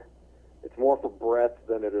broader. It's more for breadth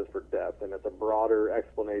than it is for depth, and it's a broader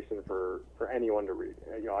explanation for anyone to read.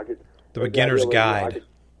 The beginner's guide.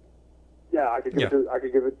 I could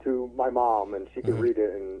give it to my mom, and she could read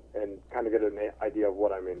it and kind of get an idea of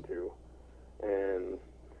what I'm into. And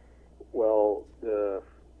well,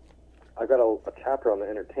 I got a chapter on the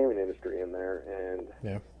entertainment industry in there, and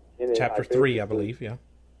in it, chapter 3, I believe. Yeah,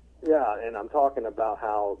 and I'm talking about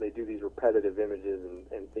how they do these repetitive images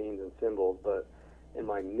and themes and symbols, but in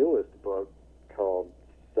my newest book called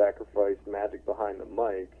Sacrifice Magic Behind the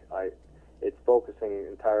Mic, it's focusing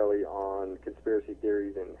entirely on conspiracy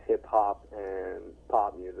theories in hip-hop and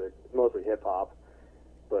pop music, mostly hip-hop,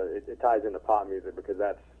 but it ties into pop music because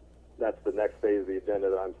that's the next phase of the agenda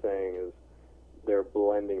that I'm saying is they're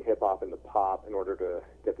blending hip-hop into pop in order to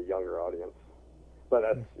get the younger audience. But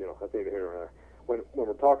that's neither here nor there. When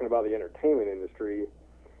we're talking about the entertainment industry,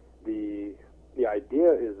 the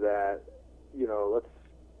idea is that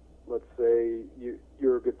let's say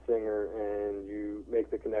you're a good singer and you make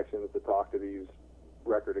the connections to talk to these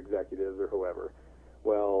record executives or whoever.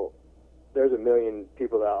 Well, there's a million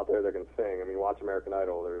people out there that can sing. I mean, watch American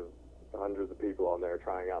Idol. There's hundreds of people on there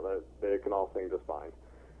trying out that they can all sing just fine.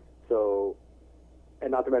 So,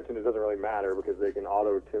 and not to mention it doesn't really matter because they can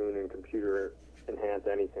auto-tune and computer enhance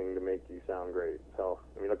anything to make you sound great. So,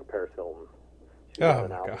 I mean, look at Paris Hilton. She's oh,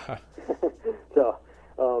 my God. So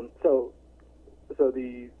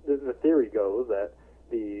the theory goes that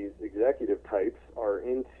these executive types are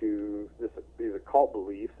into these occult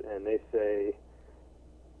beliefs, and they say,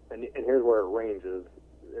 and here's where it ranges.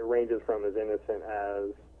 It ranges from as innocent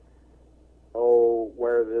as,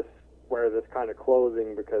 wear this kind of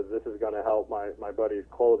clothing because this is going to help my buddy's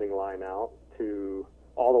clothing line out, to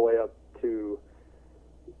all the way up to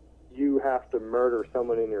you have to murder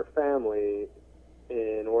someone in your family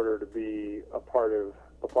in order to be a part of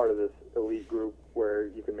this elite group where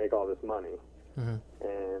you can make all this money. Mm-hmm.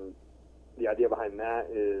 And the idea behind that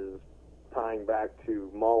is tying back to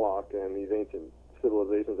Moloch and these ancient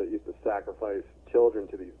civilizations that used to sacrifice children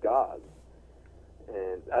to these gods.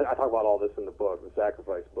 And I talk about all this in the book, the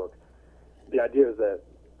sacrifice book. The idea is that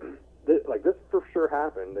this for sure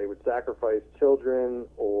happened. They would sacrifice children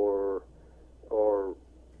or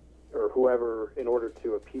whoever in order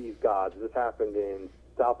to appease gods. This happened in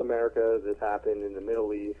South America. This happened in the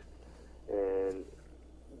Middle East, and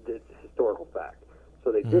it's historical fact.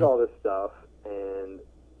 So they did all this stuff, and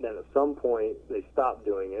then at some point they stopped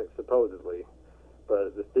doing it, supposedly.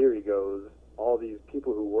 But the theory goes, all these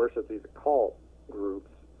people who worship these occult groups,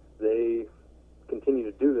 they continue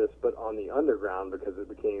to do this, but on the underground because it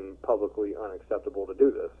became publicly unacceptable to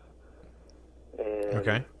do this. And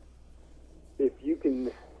okay. if you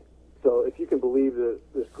can believe that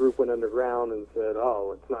this group went underground and said,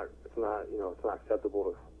 it's not acceptable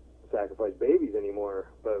to sacrifice babies anymore,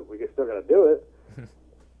 but we still got to do it.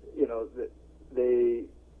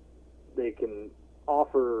 They can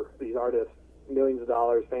offer these artists millions of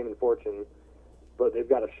dollars, fame and fortune, but they've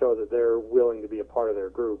got to show that they're willing to be a part of their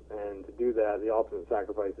group. And to do that, the ultimate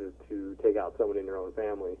sacrifice is to take out someone in your own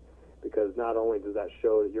family, because not only does that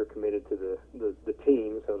show that you're committed to the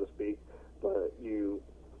team, so to speak, but you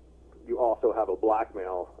also have a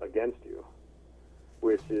blackmail against you,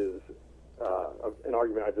 which is an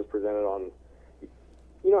argument I just presented on.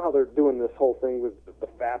 You know how they're doing this whole thing with the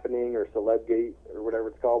fappening or Celebgate or whatever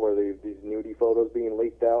it's called, where these nudie photos being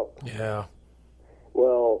leaked out? Yeah.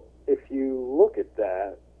 Well, if you look at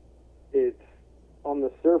that, it's on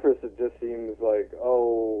the surface, it just seems like,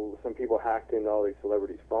 oh, some people hacked into all these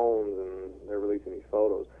celebrities' phones and they're releasing these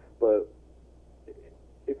photos. But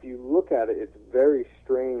if you look at it, it's very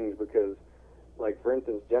strange because, like, for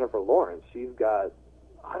instance, Jennifer Lawrence, she's got,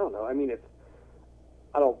 I don't know, I mean,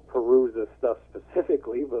 I don't peruse this stuff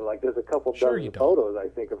specifically, but, like, there's a couple dozen photos, I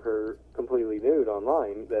think, of her completely nude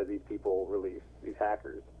online that these people release, these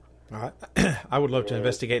hackers. I would love to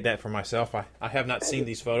investigate that for myself. I have not seen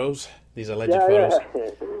these photos, these alleged photos.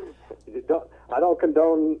 Yeah. I don't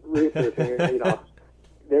condone researching. You know,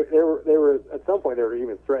 they were at some point they were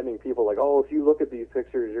even threatening people like, oh, if you look at these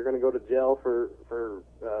pictures, you're going to go to jail for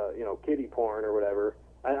kiddie porn or whatever.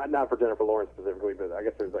 Not for Jennifer Lawrence specifically, but I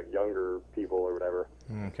guess there's like younger people or whatever.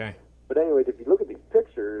 Okay. But anyways, if you look at these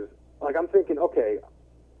pictures, like I'm thinking, okay,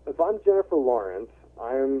 if I'm Jennifer Lawrence,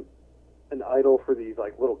 I'm an idol for these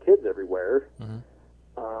like little kids everywhere. Mm-hmm.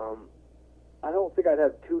 I don't think I'd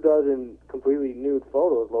have 24 completely nude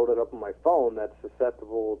photos loaded up on my phone that's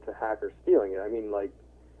susceptible to hackers stealing it. I mean, like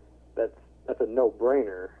that's a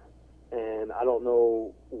no-brainer, and I don't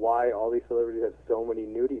know why all these celebrities have so many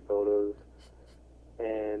nudie photos,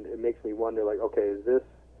 and it makes me wonder, like, okay, is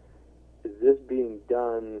this being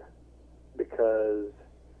done because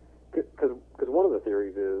one of the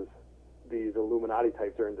theories is these Illuminati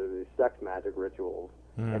types are into these sex magic rituals,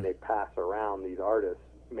 and they pass around these artists,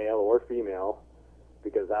 male or female,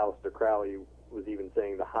 because Aleister Crowley was even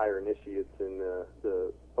saying the higher initiates in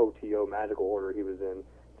the OTO magical order he was in,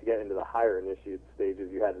 to get into the higher initiate stages,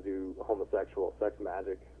 you had to do homosexual sex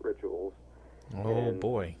magic rituals. Oh,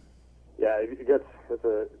 boy. Yeah, it's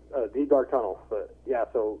a deep, dark tunnel. But, yeah,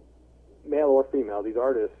 so male or female, these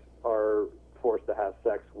artists are forced to have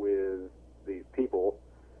sex with these people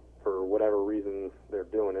for whatever reason they're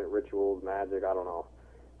doing it, rituals, magic, I don't know,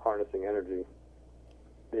 harnessing energy.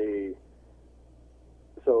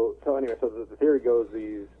 So anyway, the theory goes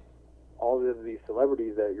all of these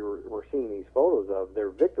celebrities that we're seeing these photos of,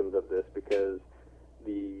 they're victims of this because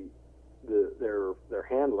their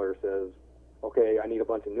handler says, okay, I need a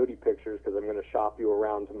bunch of nudie pictures because I'm going to shop you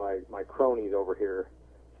around to my cronies over here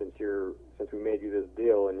since we made you this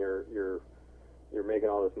deal and you're making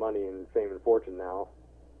all this money and fame and fortune now.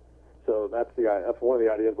 So that's one of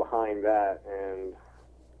the ideas behind that, and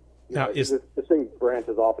this thing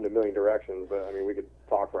branches off in a million directions. But I mean, we could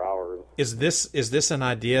talk for hours. Is this an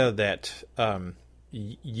idea that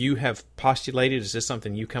you have postulated? Is this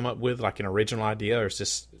something you come up with, like an original idea, or is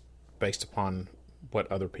this based upon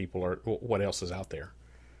what other people or what else is out there?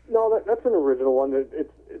 No, that's an original one.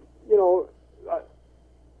 It's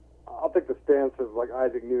I'll take the stance of like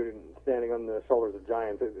Isaac Newton standing on the shoulders of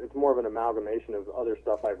giants. It's more of an amalgamation of other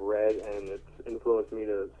stuff I've read, and it's influenced me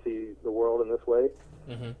to see the world in this way.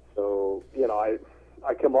 Mm-hmm. So,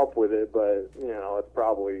 I come up with it, but, it's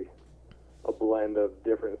probably a blend of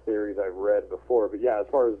different theories I've read before. But, yeah, as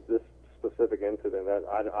far as this specific incident,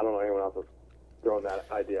 I don't know anyone else has thrown that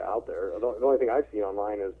idea out there. The only thing I've seen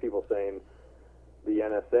online is people saying the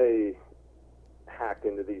NSA hacked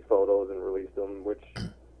into these photos and released them, which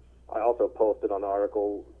I also posted on the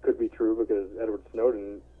article could be true because Edward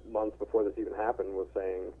Snowden, months before this even happened, was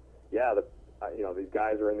saying, yeah, these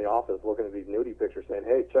guys are in the office looking at these nudie pictures saying,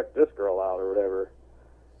 hey, check this girl out or whatever.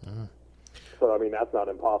 Mm-hmm. So, I mean, that's not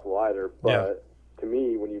impossible either. But to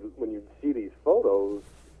me, when you see these photos,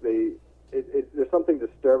 there's something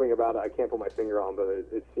disturbing about it. I can't put my finger on, but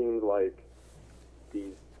it seems like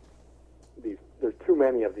there's too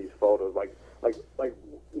many of these photos. Like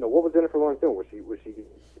what was Jennifer Lawrence doing? Did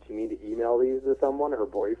she need to email these to someone, her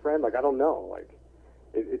boyfriend? Like, I don't know. Like,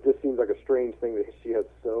 it just seems like a strange thing that she has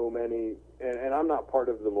so many. And I'm not part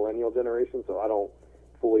of the millennial generation, so I don't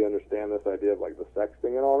fully understand this idea of like the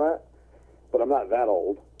sexting and all that. But I'm not that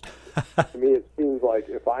old. To me, it seems like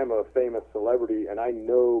if I'm a famous celebrity and I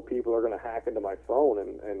know people are going to hack into my phone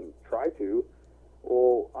and try to,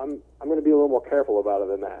 well, I'm going to be a little more careful about it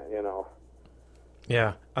than that,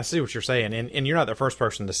 Yeah, I see what you're saying, and you're not the first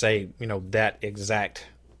person to say, that exact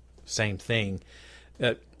same thing.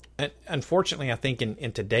 Unfortunately, I think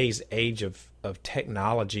in today's age of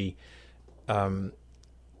technology, and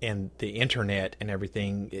the internet and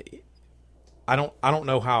everything, I don't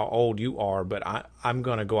know how old you are, but I'm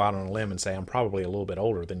going to go out on a limb and say I'm probably a little bit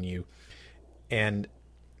older than you. And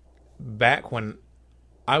back when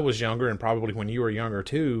I was younger, and probably when you were younger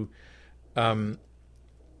too,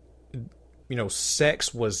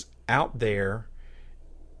 sex was out there,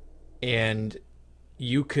 and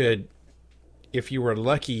you could, if you were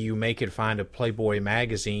lucky, you may could find a Playboy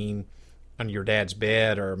magazine on your dad's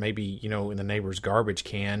bed, or maybe, in the neighbor's garbage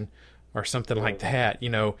can or something like that,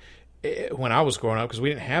 when I was growing up, because we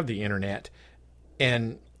didn't have the internet.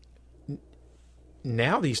 And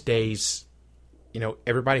now these days,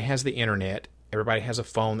 everybody has the internet. Everybody has a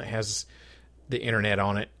phone that has the internet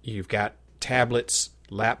on it. You've got tablets,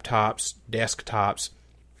 laptops, desktops,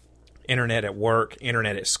 internet at work,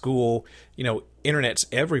 internet at school. Internet's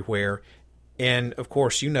everywhere. And, of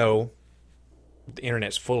course, the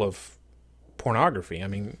internet's full of pornography. I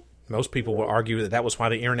mean, most people will argue that was why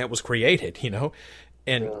the internet was created,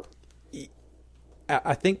 And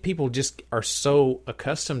I think people just are so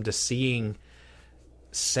accustomed to seeing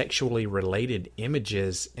sexually related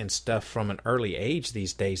images and stuff from an early age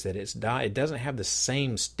these days that it doesn't have the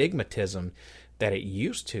same stigmatism that it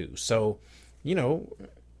used to. So,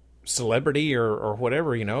 celebrity or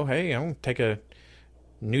whatever, hey, I'm going to take a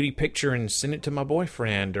nudie picture and send it to my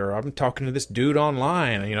boyfriend, or I'm talking to this dude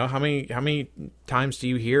online. How many times do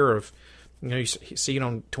you hear of, you see it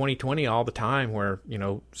on 2020 all the time where,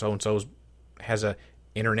 so-and-so has a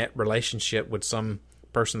internet relationship with some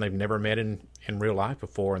person they've never met in real life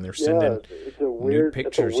before, and they're sending nude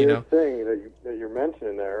pictures. It's a weird thing that you're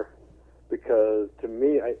mentioning there, because to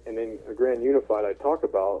me, and in a Grand Unified, I talk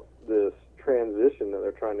about this transition that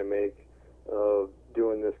they're trying to make of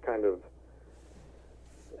doing this kind of.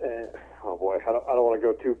 Oh boy, I don't want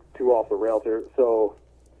to go too off the rails here. So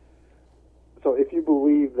if you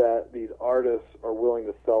believe that these artists are willing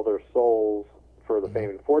to sell their souls for the fame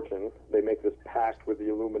and fortune, they make this pact with the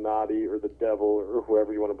Illuminati or the devil or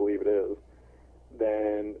whoever you want to believe it is,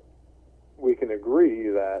 then we can agree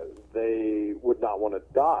that they would not want to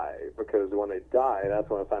die, because when they die, that's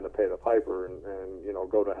when it's time to pay the piper and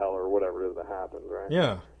go to hell or whatever it is that happens, right?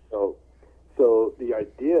 Yeah. So the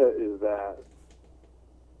idea is that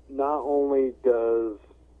not only does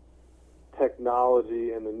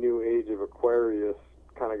technology and the new age of Aquarius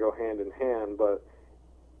kind of go hand in hand, but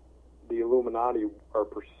the Illuminati are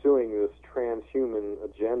pursuing this transhuman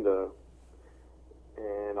agenda.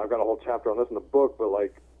 And I've got a whole chapter on this in the book, but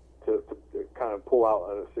to kind of pull out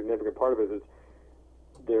a significant part of it is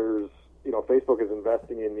there's, Facebook is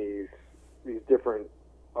investing in these different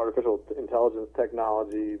artificial intelligence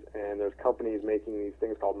technologies, and there's companies making these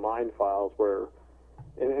things called mind files where,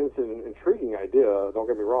 and it's an intriguing idea, don't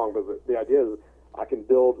get me wrong, but the idea is I can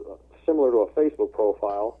build similar to a Facebook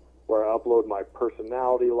profile where I upload my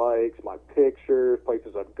personality likes, my pictures,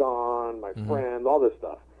 places I've gone, my friends, all this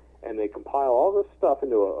stuff. And they compile all this stuff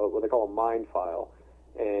into what they call a mind file.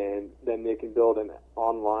 And then they can build an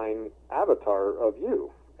online avatar of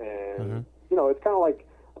you. And, it's kind of like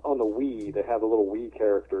on the Wii, they have the little Wii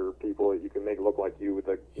character people that you can make look like you with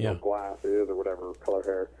the glasses or whatever color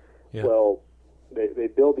hair. Yeah. Well, they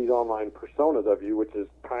build these online personas of you, which is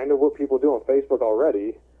kind of what people do on Facebook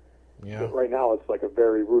already. Yeah. But right now, it's like a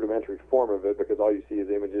very rudimentary form of it, because all you see is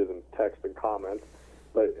images and text and comments.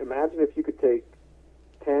 But imagine if you could take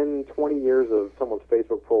 10, 20 years of someone's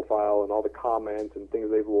Facebook profile and all the comments and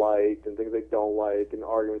things they've liked and things they don't like and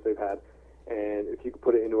arguments they've had, and if you could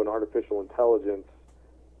put it into an artificial intelligence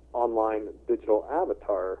online digital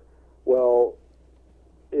avatar, well,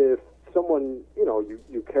 if someone,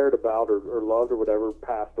 you cared about or loved or whatever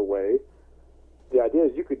passed away, the idea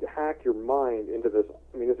is you could hack your mind into this,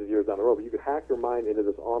 this is years down the road, but you could hack your mind into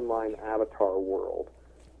this online avatar world.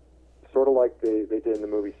 Sort of like they did in the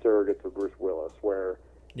movie Surrogates with Bruce Willis, where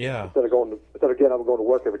instead of getting up and going to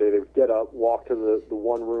work every day, they would get up, walk to the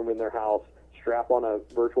one room in their house, strap on a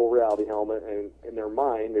virtual reality helmet, and in their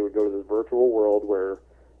mind they would go to this virtual world where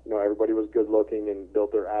everybody was good looking and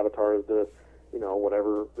built their avatars to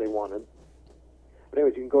whatever they wanted. But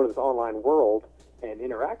anyways, you can go to this online world and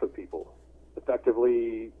interact with people,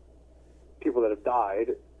 effectively people that have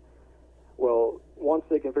died. Well, once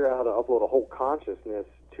they can figure out how to upload a whole consciousness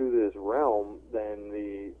to this realm, then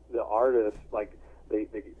the artists, they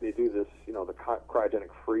do this, the cryogenic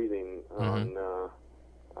freezing on,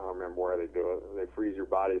 I don't remember where they do it. They freeze your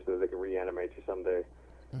body so that they can reanimate you someday.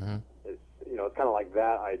 It's kind of like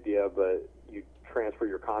that idea, but you transfer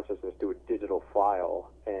your consciousness to a digital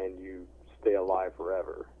file and you stay alive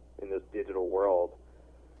forever in this digital world,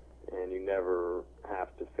 and you never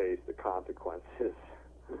have to face the consequences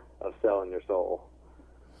of selling your soul.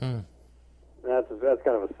 That's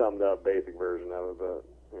kind of a summed up basic version of it, but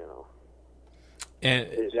And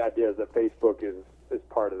the idea is that Facebook is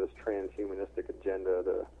part of this transhumanistic agenda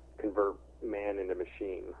to convert man into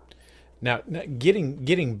machine. now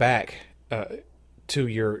getting back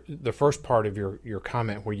to the first part of your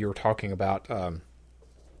comment where you were talking about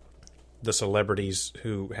the celebrities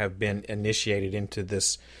who have been initiated into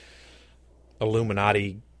this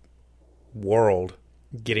Illuminati world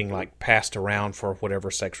getting like passed around for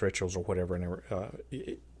whatever sex rituals or whatever. And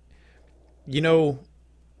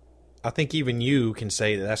I think even you can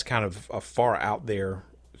say that that's kind of a far out there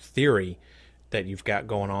theory that you've got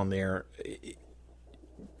going on there.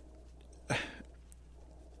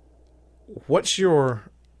 What's your...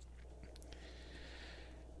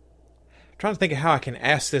 I'm trying to think of how I can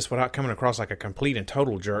ask this without coming across like a complete and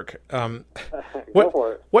total jerk. Go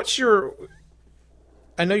for it. What's your...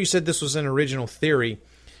 I know you said this was an original theory,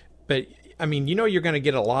 but I mean, you're going to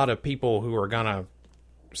get a lot of people who are going to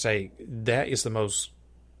say that is the most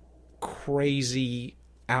crazy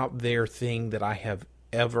out there thing that I have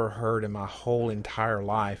ever heard in my whole entire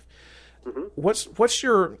life. Mm-hmm. What's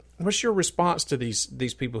your response to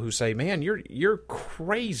these people who say, "Man, you're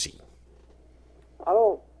crazy"?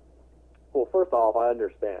 Well, first off, I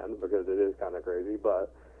understand because it is kind of crazy,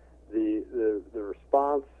 but the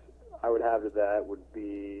response I would have to that would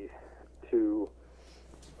be to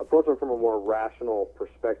approach them from a more rational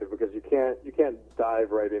perspective, because you can't dive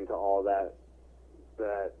right into all that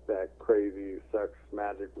crazy sex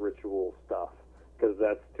magic ritual stuff, because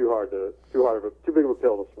that's too big of a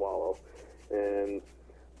pill to swallow. And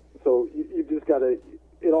so you just got to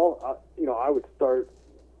I would start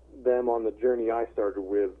them on the journey I started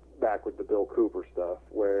with back with the Bill Cooper stuff,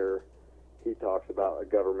 where he talks about a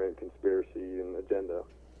government conspiracy and agenda.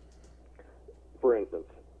 For instance,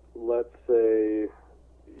 let's say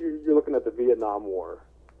you're looking at the Vietnam War.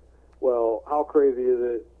 Well, how crazy is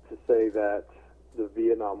it to say that the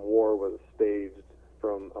Vietnam War was staged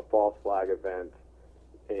from a false flag event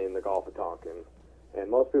in the Gulf of Tonkin? And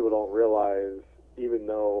most people don't realize, even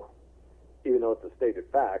though it's a stated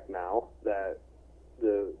fact now, that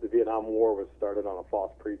the Vietnam War was started on a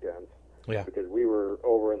false pretense. Yeah. Because we were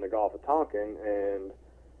over in the Gulf of Tonkin, and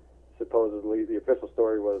supposedly the official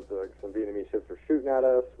story was some Vietnamese ships were shooting at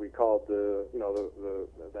us. We called the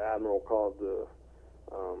admiral called the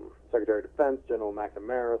Secretary of Defense, General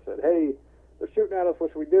McNamara, said, "Hey, they're shooting at us.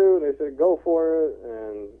 What should we do?" They said, "Go for it,"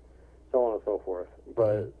 and so on and so forth.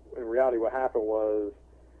 But in reality, what happened was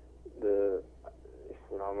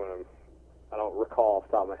I don't recall off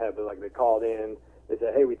the top of my head, but like they called in, they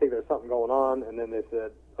said, "Hey, we think there's something going on," and then they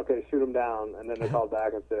said, "Okay, shoot them down," and then they called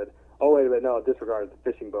back and said, "Oh, wait a minute, no, disregard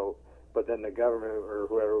the fishing boat." But then the government or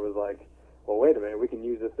whoever was like, "Well, wait a minute, we can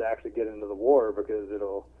use this to actually get into the war because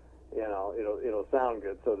it'll sound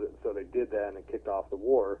good." So they did that, and it kicked off the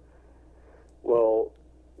war. Well,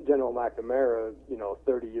 General McNamara,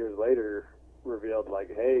 30 years later, revealed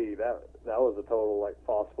like, "Hey, that was a total like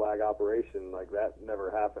false flag operation. Like that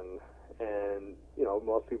never happened." And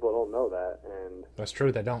most people don't know that. And that's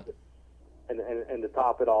true, they don't. And to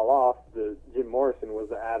top it all off, Jim Morrison was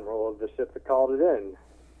the admiral of the ship that called it in.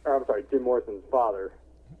 Or I'm sorry, Jim Morrison's father.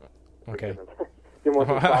 Okay. Jim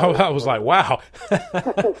Morrison's father. I was like, wow.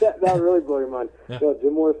 that really blew your mind. Yeah.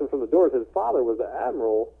 Jim Morrison from the Doors, his father was the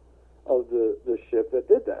admiral of the ship that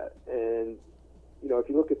did that. And if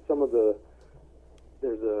you look at some of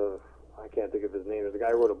I can't think of his name. There's a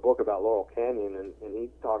guy who wrote a book about Laurel Canyon, and he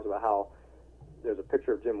talks about how there's a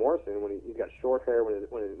picture of Jim Morrison when he's got short hair when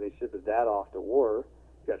they ship his dad off to war.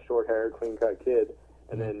 He's got short hair, clean-cut kid.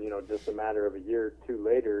 And then, just a matter of a year or two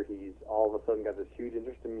later, he's all of a sudden got this huge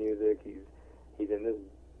interest in music. He's in this,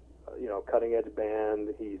 cutting-edge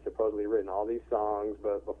band. He's supposedly written all these songs,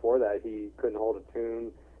 but before that, he couldn't hold a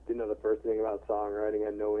tune, didn't know the first thing about songwriting,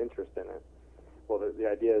 had no interest in it. Well, the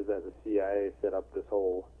idea is that the CIA set up this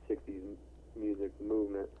whole 60s music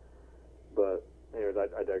movement. But, anyways,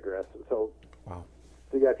 I digress. So, wow.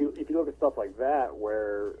 So yeah, if you look at stuff like that,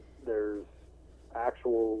 where there's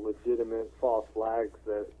actual legitimate false flags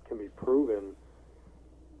that can be proven,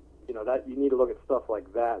 that you need to look at stuff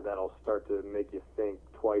like that'll start to make you think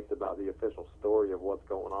twice about the official story of what's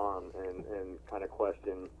going on, and kind of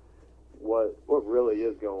question what really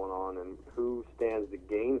is going on and who stands to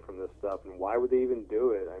gain from this stuff, and why would they even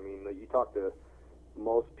do it. I mean, you talk to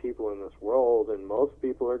most people in this world, and most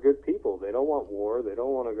people are good people. They don't want war. They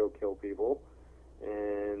don't want to go kill people.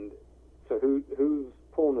 And so who's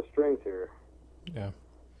pulling the strings here? Yeah.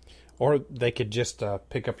 Or they could just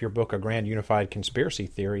pick up your book, A Grand Unified Conspiracy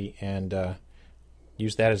Theory, and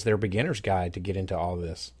use that as their beginner's guide to get into all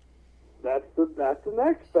this. That's the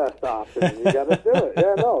next best option. You got to do it.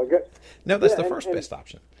 Yeah, no. No, that's the first best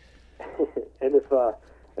option. And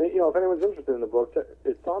And, if anyone's interested in the book,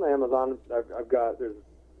 it's on Amazon. I've got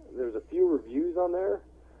there's a few reviews on there.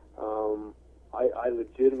 I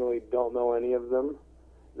legitimately don't know any of them.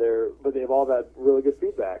 But they've all got really good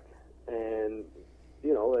feedback, and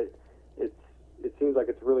it seems like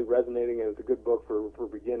it's really resonating, and it's a good book for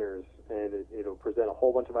beginners, and it'll present a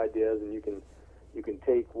whole bunch of ideas, and you can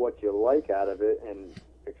take what you like out of it and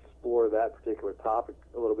explore that particular topic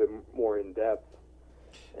a little bit more in depth.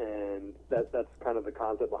 And that's kind of the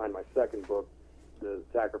concept behind my second book, The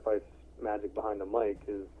Sacrifice Magic Behind the Mic,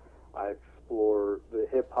 is I explore the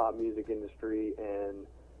hip-hop music industry and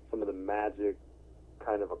some of the magic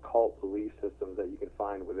kind of occult belief systems that you can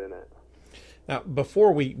find within it. Now,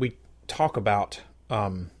 before we talk about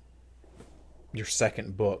your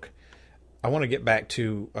second book, I want to get back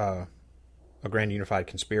to a grand unified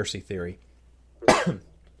conspiracy theory.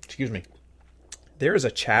 Excuse me. There is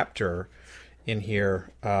a chapter in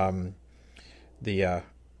here, the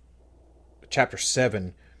chapter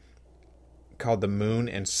 7, called The Moon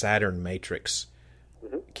and Saturn Matrix.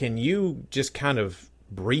 Mm-hmm. Can you just kind of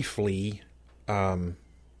briefly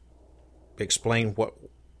explain what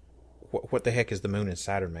the heck is the Moon and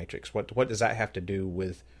Saturn Matrix? What does that have to do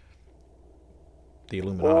with the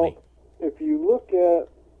Illuminati? Well, if you look at,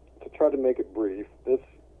 to try to make it brief, this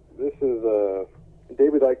is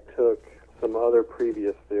David Icke took some other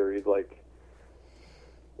previous theories, like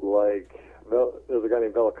there's a guy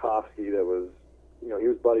named Velikovsky that was, he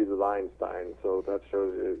was buddies with Einstein, so that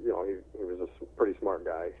shows you, he was a pretty smart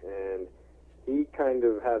guy, and he kind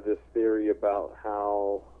of had this theory about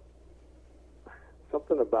how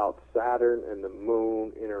something about Saturn and the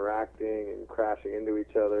moon interacting and crashing into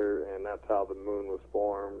each other, and that's how the moon was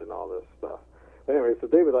formed and all this stuff. But anyway, so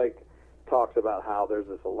David Icke talks about how there's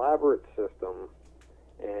this elaborate system,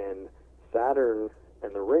 and Saturn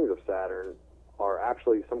and the rings of Saturn are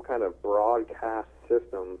actually some kind of broadcast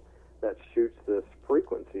system that shoots this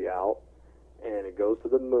frequency out, and it goes to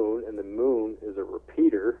the moon, and the moon is a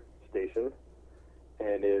repeater station,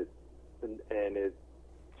 and it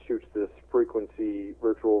shoots this frequency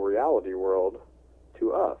virtual reality world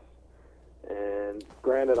to us. And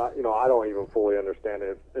granted, I don't even fully understand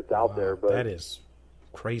it. It's out there, but that is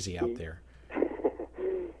crazy out there.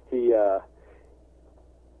 He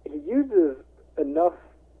uses enough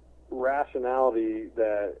rationality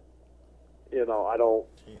that I don't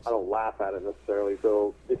laugh at it necessarily.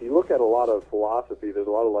 So if you look at a lot of philosophy, there's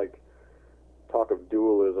a lot of talk of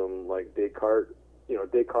dualism, like Descartes.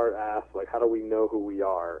 Descartes asked, how do we know who we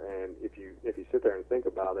are? And if you sit there and think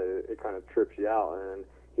about it, it kind of trips you out. And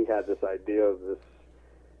he had this idea of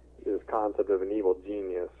this concept of an evil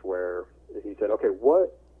genius, where he said, okay,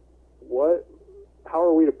 how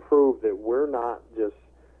are we to prove that we're not just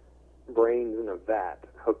brains in a vat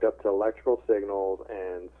hooked up to electrical signals,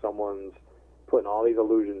 and someone's putting all these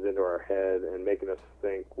illusions into our head and making us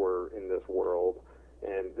think we're in this world?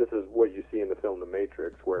 And this is what you see in the film The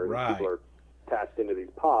Matrix, where right. People are attached into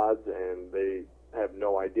these pods, and they have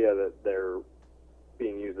no idea that they're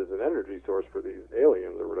being used as an energy source for these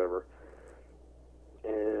aliens or whatever.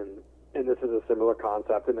 And this is a similar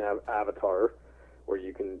concept in Avatar, where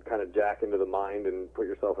you can kind of jack into the mind and put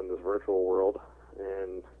yourself in this virtual world.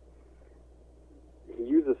 And he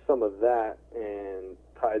uses some of that and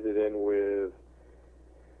ties it in with,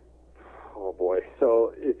 oh boy.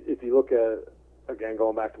 So if you look at, again,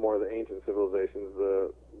 going back to more of the ancient civilizations,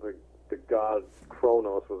 the god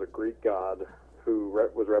Kronos was a Greek god who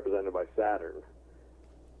was represented by Saturn.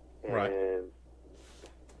 And right.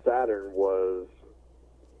 Saturn was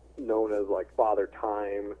known as Father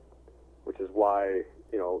Time, which is why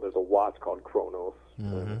there's a watch called Kronos.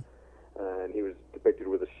 Mm-hmm. And he was depicted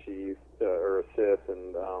with a sheath or a scythe,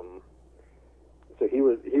 and so he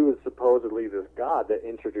was supposedly this god that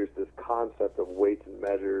introduced this concept of weights and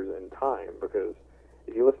measures and time. Because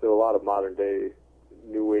if you listen to a lot of modern day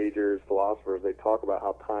New Agers, philosophers, they talk about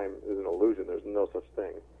how time is an illusion. There's no such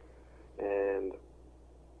thing. And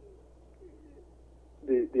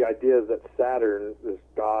the idea is that Saturn, this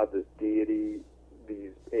god, this deity,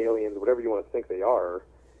 these aliens, whatever you want to think they are,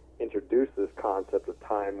 introduced this concept of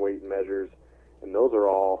time, weight, and measures, and those are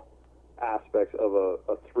all aspects of a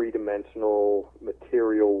three-dimensional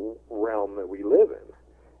material realm that we live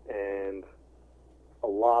in. And a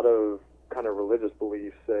lot of kind of religious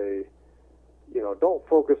beliefs say, don't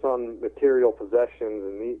focus on material possessions,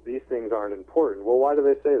 and these things aren't important. Well, why do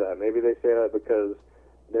they say that? Maybe they say that because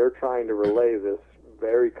they're trying to relay this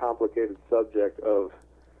very complicated subject of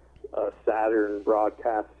a Saturn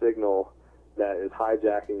broadcast signal that is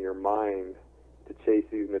hijacking your mind to chase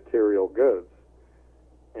these material goods.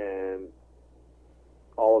 And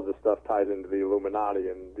all of this stuff ties into the Illuminati,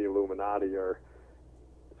 and the Illuminati are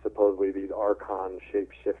supposedly these Archon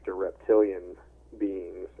shapeshifter reptilian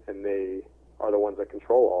beings, and they are the ones that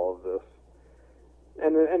control all of this.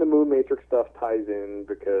 And the moon matrix stuff ties in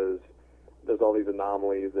because there's all these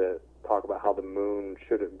anomalies that talk about how the moon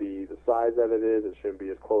shouldn't be the size that it is. It shouldn't be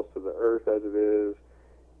as close to the Earth as it is.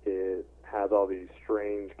 It has all these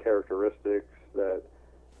strange characteristics that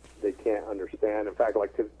they can't understand. In fact,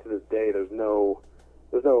 like to this day, there's no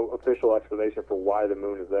official explanation for why the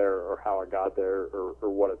moon is there or how it got there or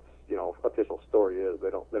what its official story is. They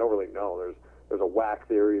don't really know. There's a whack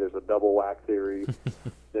theory. There's a double whack theory.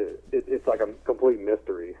 It's like a complete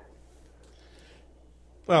mystery.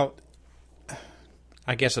 Well,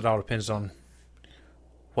 I guess it all depends on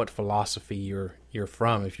what philosophy you're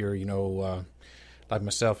from. If you're, like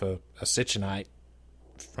myself, a Sitchinite,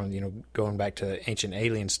 from going back to ancient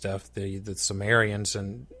alien stuff, the Sumerians,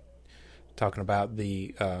 and talking about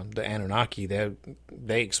the Anunnaki,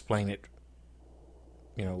 they explain it,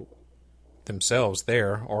 themselves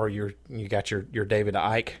there. Or you got your David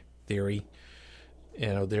Icke theory.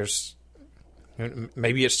 There's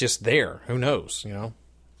maybe it's just there. Who knows?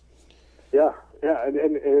 Yeah,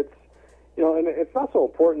 and it's and it's not so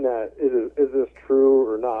important that is this true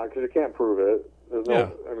or not, because you can't prove it. There's no. Yeah.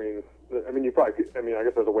 I mean, you probably. I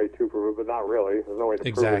guess there's a way to prove it, but not really. There's no way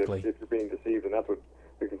to prove it if you're being deceived, and that's what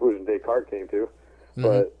the conclusion Descartes came to. Mm-hmm.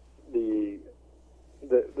 But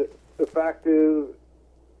the fact is,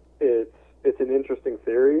 it's an interesting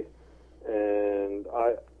theory, and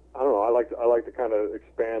I don't know. I like to kind of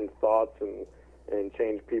expand thoughts and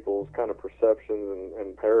change people's kind of perceptions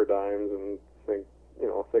and paradigms, and think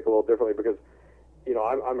a little differently, because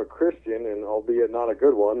I'm a Christian, and albeit not a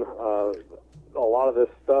good one. A lot of this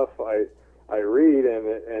stuff I read,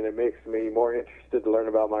 and it makes me more interested to learn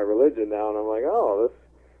about my religion now. And I'm like, oh,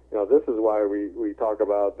 this is why we talk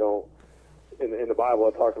about in the Bible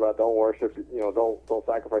it talks about don't worship, don't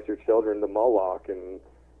sacrifice your children to Moloch, and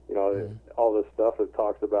all this stuff that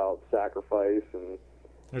talks about sacrifice. And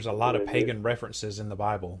there's a lot of pagan references in the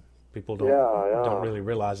Bible. People don't really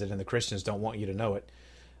realize it, and the Christians don't want you to know it.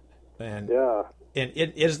 And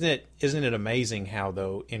isn't it amazing how,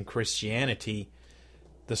 though, in Christianity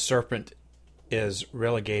the serpent is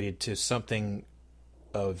relegated to something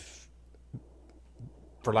of,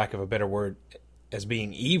 for lack of a better word, as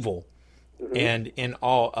being evil. Mm-hmm. And in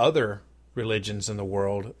all other religions in the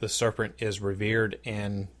world, the serpent is revered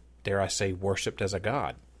and, dare I say, worshipped as a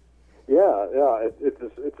god. Yeah,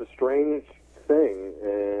 it's a strange thing,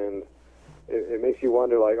 and it makes you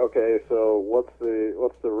wonder, like, okay, so what's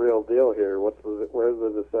the real deal here? Where's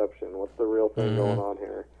the deception? What's the real thing going on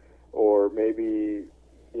here? Or maybe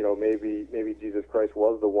Jesus Christ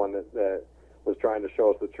was the one that was trying to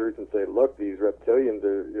show us the truth and say, look, these reptilians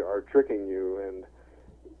are tricking you,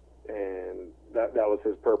 and that was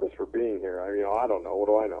his purpose for being here. I don't know. What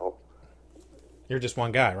do I know? You're just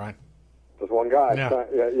one guy, right? Just one guy.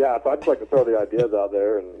 Yeah. So I'd just like to throw the ideas out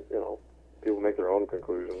there, and people make their own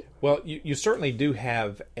conclusions. Well, you certainly do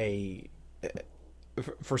have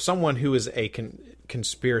for someone who is a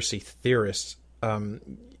conspiracy theorist,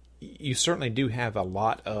 you certainly do have a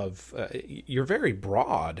lot of, you're very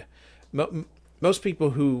broad. Most people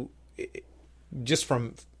who, just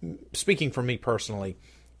from speaking for me personally,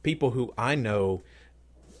 people who I know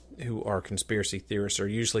who are conspiracy theorists are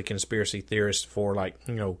usually conspiracy theorists for, like,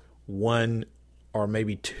 one or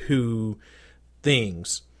maybe two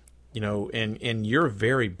things. And you're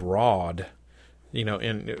very broad,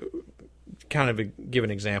 and kind of give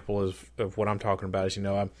an example of what I'm talking about is,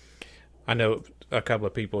 I know a couple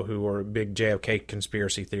of people who are big JFK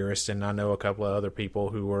conspiracy theorists, and I know a couple of other people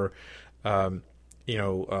who are,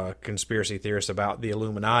 conspiracy theorists about the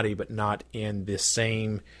Illuminati, but not in the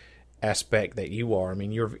same aspect that you are. I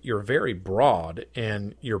mean, you're very broad,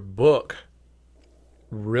 and your book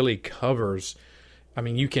really covers,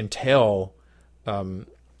 you can tell,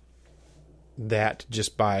 that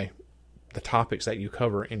just by the topics that you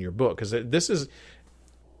cover in your book, because it's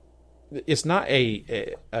not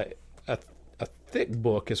a thick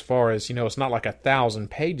book as far as, it's not like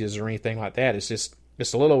 1,000 pages or anything like that. It's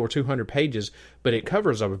a little over 200 pages, but it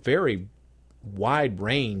covers a very wide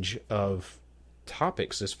range of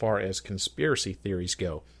topics as far as conspiracy theories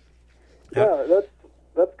go. Yeah,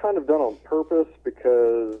 that's kind of done on purpose,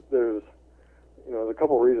 because there's a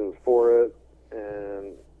couple reasons for it,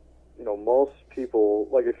 and most people,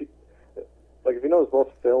 like if you notice,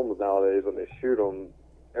 most films nowadays, when they shoot them,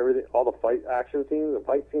 all the fight action scenes and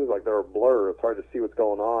fight scenes, like, they're a blur. It's hard to see what's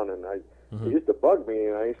going on, and it used to bug me,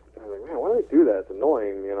 and I was like, man, why do they do that? It's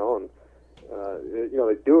annoying, and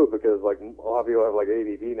they do it because, like, a lot of people have, like,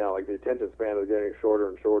 ADD now. Like, the attention span is getting shorter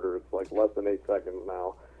and shorter. It's like less than 8 seconds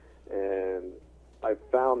now, and I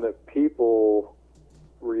found found that people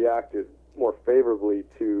reacted more favorably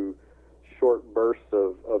to short bursts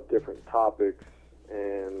of different topics.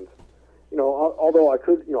 And, although I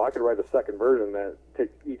could write a second version that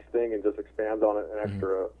takes each thing and just expands on it an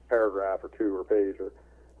extra paragraph or two or page,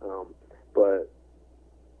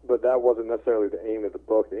 but that wasn't necessarily the aim of the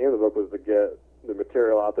book. The aim of the book was to get the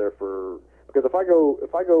material out there because if I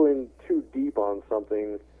go in too deep on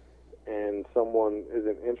something and someone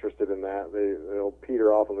isn't interested in that, they'll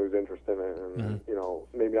peter off and lose interest in it, and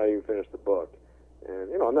maybe not even finish the book,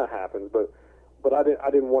 and that happens. But I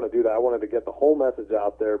didn't want to do that. I wanted to get the whole message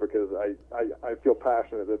out there because I feel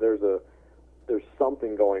passionate that there's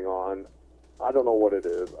something going on. I don't know what it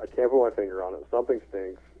is. I can't put my finger on it. Something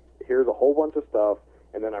stinks. Here's a whole bunch of stuff,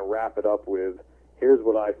 and then I wrap it up with, here's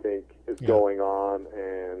what I think is going on,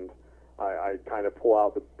 and I kind of pull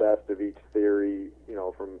out the best of each theory,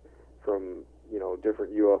 from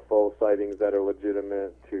different UFO sightings that are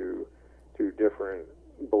legitimate to different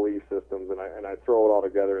belief systems, and I throw it all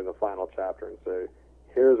together in the final chapter and say,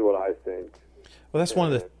 here's what I think. Well, that's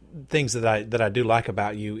one of the things that I do like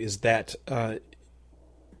about you is that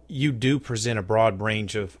you do present a broad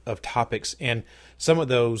range of topics, and some of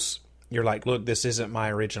those you're like, look, this isn't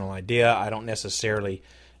my original idea. I don't necessarily,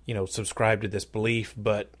 subscribe to this belief,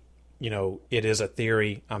 but it is a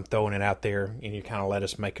theory. I'm throwing it out there, and you kind of let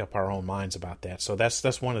us make up our own minds about that. So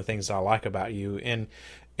that's one of the things I like about you.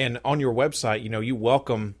 And on your website, you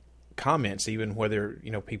welcome comments, even whether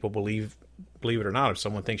people believe it or not. If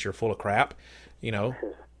someone thinks you're full of crap, yeah,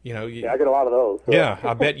 I get a lot of those. So. Yeah,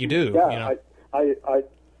 I bet you do. Yeah,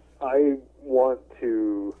 I want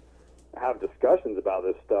to have discussions about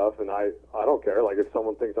this stuff, and I don't care. Like, if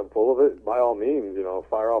someone thinks I'm full of it, by all means,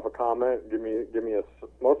 fire off a comment. Give me a.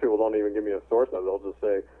 Most people don't even give me a source of it. They'll just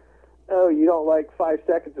say, "Oh, you don't like 5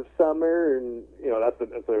 Seconds of Summer," and that's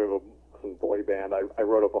some boy band. I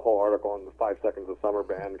wrote up a whole article on the 5 Seconds of Summer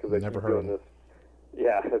band because they keep doing this.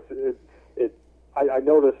 Yeah, I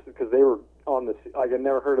noticed because they were on this. Like, I'd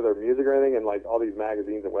never heard of their music or anything, and like all these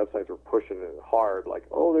magazines and websites were pushing it hard. Like,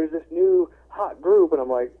 oh, there's this new hot group, and I'm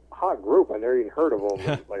like, hot group? I never even heard of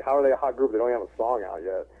them. Like, how are they a hot group? They don't have a song out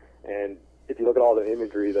yet. And if you look at all the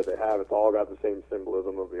imagery that they have, it's all got the same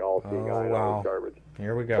symbolism of the all-seeing eye and all this garbage.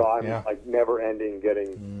 Here we go. So I'm like never ending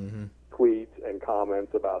getting tweets and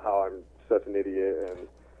comments about how I'm such an idiot,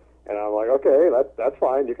 and I'm like, okay, that's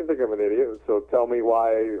fine. You can think I'm an idiot. So tell me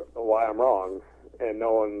why I'm wrong. And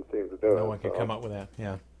no one seems to do it. No one can come up with that.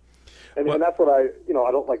 Yeah. And that's what I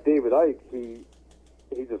don't like David Icke.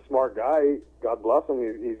 He's a smart guy. God bless him.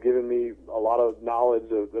 He's given me a lot of knowledge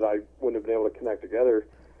that I wouldn't have been able to connect together.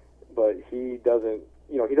 But he doesn't.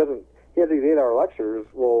 He has these 8-hour lectures.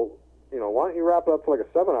 Well, why don't you wrap it up to like a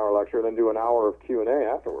 7-hour lecture and then do an hour of Q&A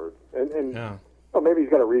afterwards? And well, maybe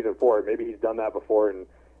he's got a reason for it. Maybe he's done that before, and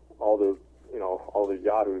all the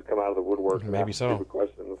yahoos come out of the woodwork and ask stupid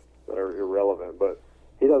questions that are irrelevant. But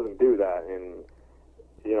he doesn't do that, and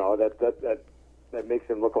that makes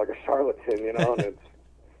him look like a charlatan. And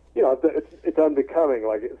it's unbecoming.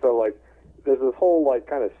 Like, so, like, there's this whole like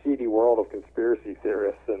kind of seedy world of conspiracy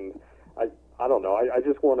theorists, and I don't know. I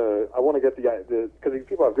just want to get because these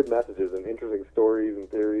people have good messages and interesting stories and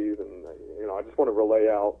theories, and I just want to relay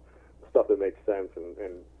out stuff that makes sense and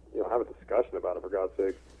have a discussion about it, for God's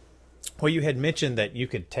sake. Well, you had mentioned that you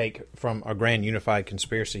could take from a grand unified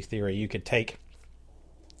conspiracy theory, you could take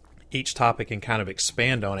each topic and kind of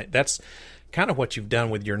expand on it. That's kind of what you've done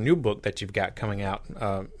with your new book that you've got coming out,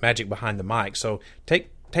 Magic Behind the Mic. So take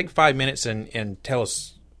 5 minutes and tell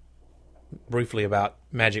us briefly about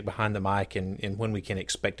Magic Behind the Mic and when we can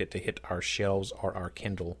expect it to hit our shelves or our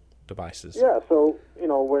Kindle devices. Yeah, so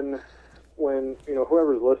when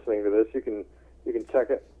whoever's listening to this, you can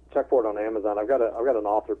check for it on Amazon. I've got an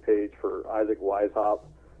author page for Isaac Weishaupt.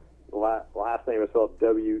 Last name is spelled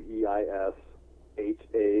Weishaupt.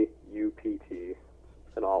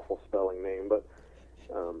 An awful spelling name, but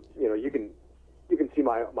you can see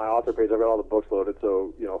my author page. I've got all the books loaded,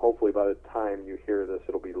 so hopefully by the time you hear this,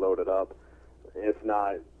 it'll be loaded up. If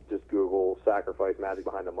not, just Google "Sacrifice Magic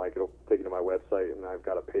Behind the Mic." It'll take you to my website, and I've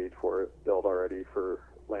got a page for it built already for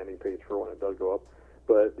landing page for when it does go up.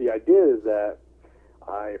 But the idea is that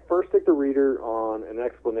I first take the reader on an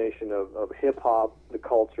explanation of hip-hop, the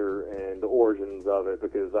culture, and the origins of it,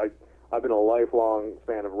 because I've been a lifelong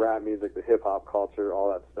fan of rap music, the hip-hop culture, all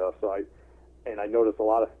that stuff. So I notice a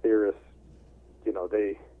lot of theorists,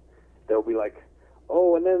 they'll be like,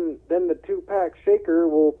 oh, and then the Tupac Shaker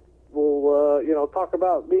will talk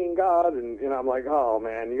about being God, and I'm like, oh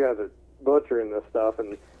man, you guys are butchering this stuff.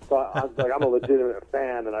 And so I'm a legitimate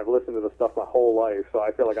fan, and I've listened to the stuff my whole life, so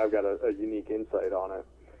I feel like I've got a unique insight on it.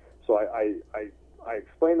 So I I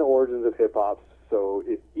explain the origins of hip hop. So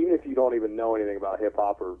even if you don't even know anything about hip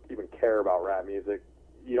hop or even care about rap music,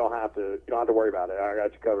 you don't have to worry about it. I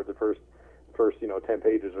got you covered. The first 10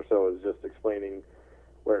 pages or so is just explaining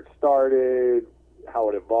where it started, how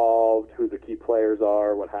it evolved, who the key players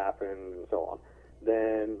are, what happened, and so on.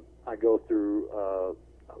 Then I go through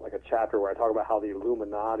like a chapter where I talk about how the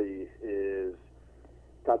Illuminati is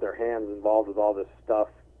got their hands involved with all this stuff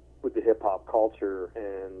with the hip hop culture,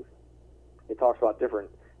 and it talks about different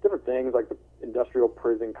things like the industrial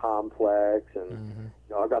prison complex, and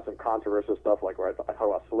I've got some controversial stuff like where I talk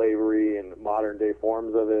about slavery and modern day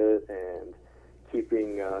forms of it, and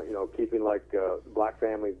keeping like black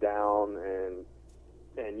families down,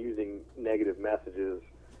 and using negative messages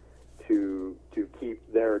to keep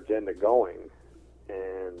their agenda going.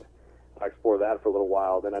 And I explore that for a little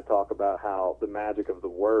while. Then I talk about how the magic of the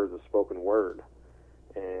word, the spoken word,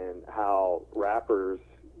 and how rappers,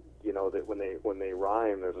 that when they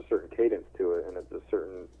rhyme, there's a certain cadence to it, and it's a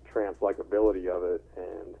certain trance-like ability of it,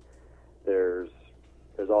 and there's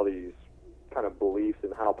all these kind of beliefs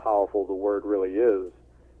in how powerful the word really is,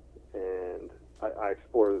 and I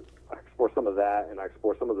explore some of that, and I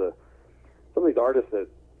explore some of these artists that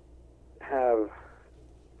have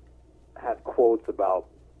had quotes about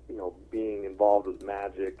being involved with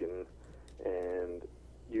magic and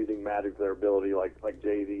using magic for their ability, like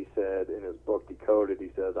Jay-Z said in his book Decoded.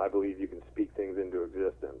 He says, "I believe you can speak things into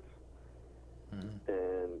existence."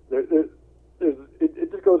 And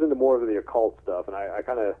it just goes into more of the occult stuff, and I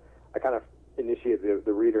kind of initiate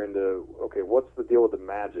the reader into, okay, what's the deal with the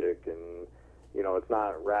magic, and it's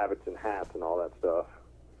not rabbits and hats and all that stuff.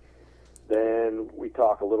 Then we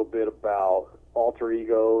talk a little bit about alter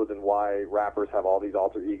egos and why rappers have all these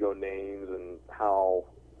alter ego names, and how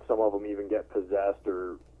some of them even get possessed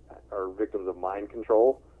or are victims of mind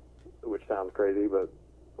control, which sounds crazy, but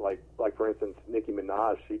like for instance, Nicki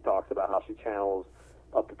Minaj, she talks about how she channels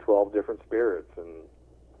up to 12 different spirits and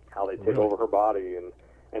how they take over her body, and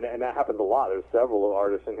that happens a lot. There's several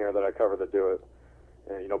artists in here that I cover that do it.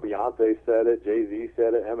 And, Beyonce said it, Jay-Z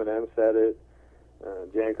said it, Eminem said it,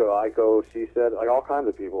 Janko Aiko, she said it. Like, all kinds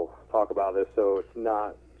of people talk about this, so it's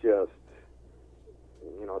not just,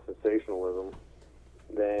 sensationalism.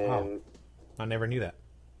 Then, wow. I never knew that.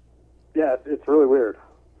 Yeah, it's really weird.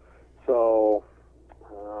 So,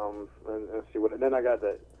 and let's see what. And then I got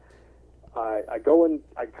that. I go and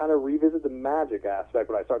I kind of revisit the magic aspect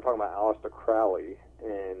when I start talking about Aleister Crowley.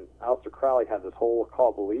 And Aleister Crowley had this whole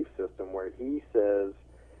occult belief system where he says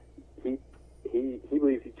he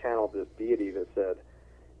believes he channeled this deity that said,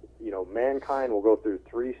 mankind will go through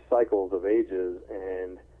 3 cycles of ages,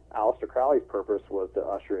 and Aleister Crowley's purpose was to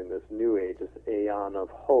usher in this new age, this Aeon of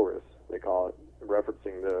Horus, they call it,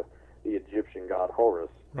 referencing the Egyptian god Horus.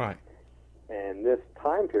 Right. And this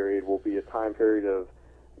time period will be a time period of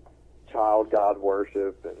child god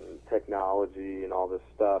worship and technology and all this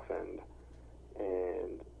stuff, and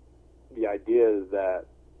the idea is that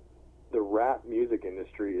the rap music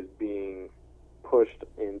industry is being pushed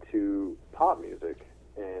into pop music,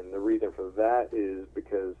 and the reason for that is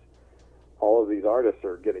because all of these artists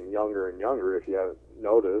are getting younger and younger. If you haven't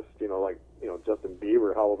noticed, Justin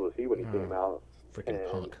Bieber, how old was he when he came out?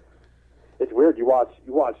 Freaking punk. It's weird. You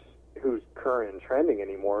watch who's current and trending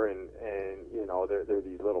anymore, and they're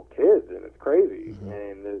these little kids, and it's crazy.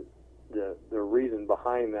 And the reason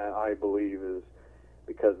behind that, I believe, is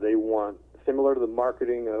because they want, similar to the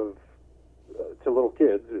marketing of to little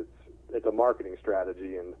kids, it's a marketing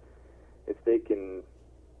strategy, and if they can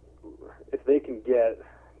get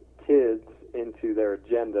kids into their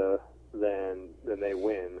agenda, then they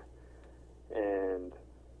win. And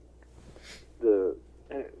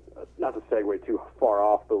not to segue too far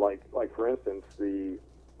off, but like for instance, the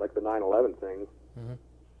 9/11 thing,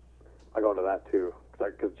 I go into that too,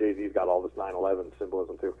 because Jay-Z's got all this 9/11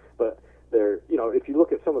 symbolism too. But if you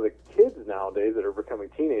look at some of the kids nowadays that are becoming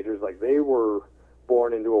teenagers, like, they were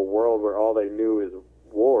born into a world where all they knew is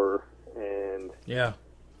war, and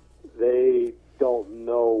they don't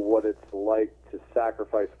know what it's like to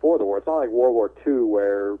sacrifice for the war. It's not like World War II,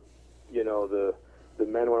 where the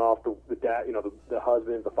men went off the dad, the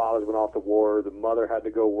husbands, the fathers went off to war. The mother had to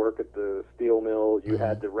go work at the steel mill. You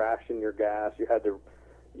had to ration your gas. You had to,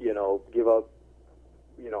 give up,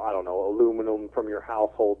 I don't know, aluminum from your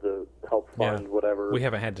household to help fund whatever. We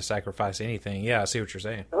haven't had to sacrifice anything. Yeah, I see what you're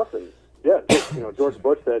saying. Nothing. Yeah, George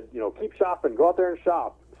Bush said, keep shopping, go out there and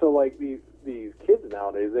shop. So, like, these kids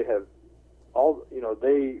nowadays, they have all,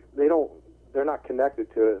 they're not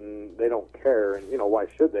connected to it, and they don't care. And why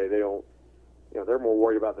should they? They don't. They're more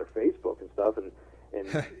worried about their Facebook and stuff, and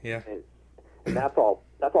yeah, and that's all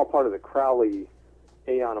part of the Crowley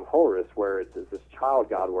Aeon of Horus, where it's this child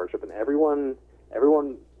god worship, and everyone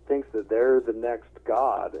thinks that they're the next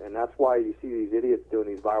god, and that's why you see these idiots doing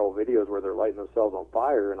these viral videos where they're lighting themselves on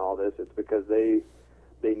fire and all this. It's because they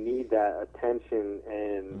need that attention,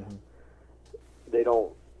 and they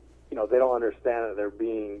don't understand that they're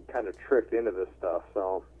being kind of tricked into this stuff.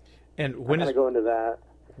 So, and when go into that.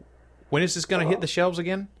 When is this going to hit the shelves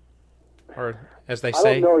again, or as they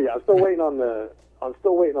say? I don't know yet. I'm still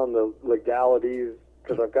waiting on the legalities,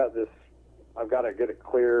 because I've got to get it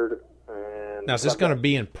cleared. And now, is this going to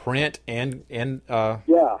be in print and Yeah.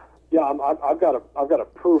 I've got a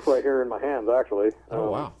proof right here in my hands, actually.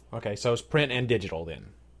 Oh wow. Okay, so it's print and digital then.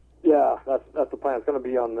 Yeah, that's the plan. It's going to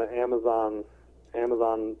be on the Amazon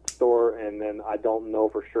store, and then I don't know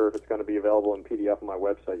for sure if it's going to be available in PDF on my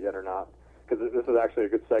website yet or not. Because this is actually a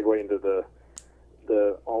good segue into the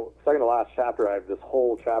second to last chapter. I have this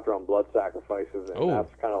whole chapter on blood sacrifices, and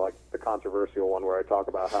that's kind of like the controversial one where I talk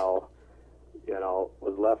about how,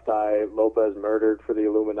 was Left Eye Lopez murdered for the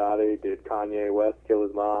Illuminati? Did Kanye West kill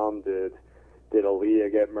his mom? Did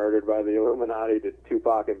Aaliyah get murdered by the Illuminati? Did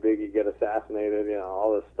Tupac and Biggie get assassinated?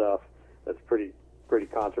 All this stuff that's pretty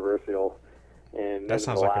controversial. And that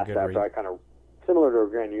sounds like a good read. I kind of, similar to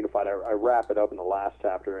Grand Unified, I wrap it up in the last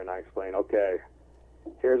chapter, and I explain, okay,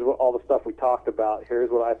 here's all the stuff we talked about, here's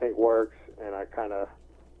what I think works, and I kind of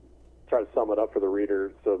try to sum it up for the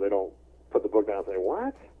reader so they don't put the book down and say,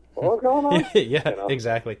 what? What's going on? Yeah,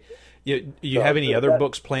 exactly. You have any other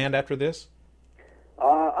books planned after this?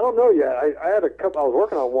 I don't know yet. I had a couple. I was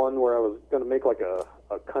working on one where I was going to make like a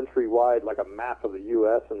countrywide, like a map of the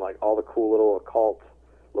U.S. and like all the cool little occult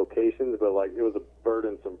locations, but like it was a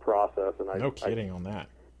burdensome process, and no kidding on that.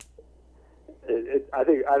 I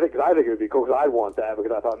think it would be cool, because I'd want that,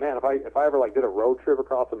 because I thought, man, if I ever like did a road trip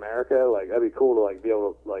across America, like that'd be cool to like be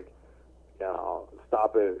able to like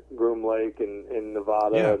stop at Groom Lake in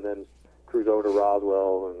Nevada, and then cruise over to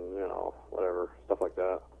Roswell, and whatever stuff like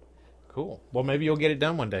that. Cool. Well, maybe you'll get it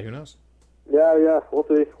done one day. Who knows? Yeah. We'll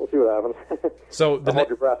see what happens. So hold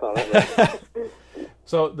your breath on it.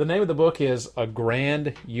 So the name of the book is A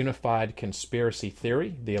Grand Unified Conspiracy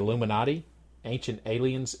Theory: The Illuminati, Ancient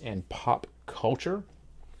Aliens, and Pop Culture.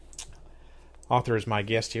 Author is my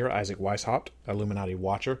guest here, Isaac Weishaupt, Illuminati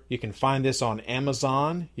Watcher. You can find this on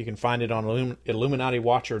Amazon. You can find it on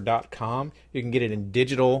IlluminatiWatcher.com. You can get it in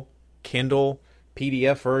digital, Kindle,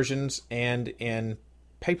 PDF versions, and in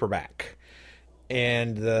paperback.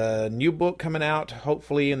 And the new book coming out,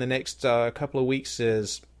 hopefully in the next couple of weeks,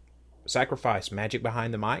 is Sacrifice, Magic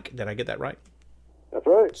Behind the Mic. Did I get that right? That's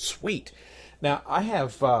right. Sweet. Now, I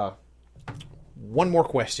have one more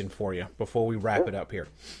question for you before we wrap it up here.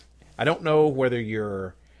 I don't know whether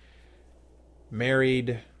you're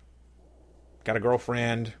married, got a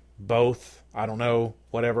girlfriend, both, I don't know,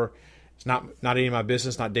 whatever. It's not any of my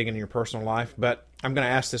business, not digging in your personal life, but I'm going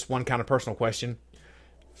to ask this one kind of personal question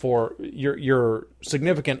for your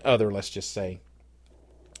significant other, let's just say.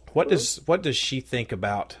 What does she think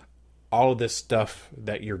about all of this stuff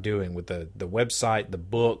that you're doing with the website, the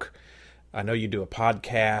book? I know you do a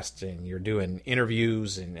podcast and you're doing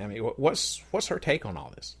interviews, and I mean, what's her take on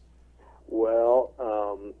all this? Well,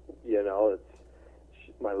 it's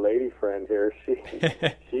my lady friend here.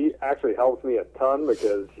 She actually helps me a ton,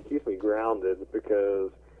 because she keeps me grounded, because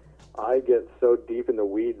I get so deep in the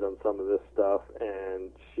weeds on some of this stuff, and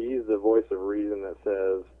she's the voice of reason that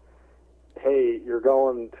says, hey, you're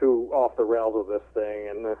going too off the rails with this thing,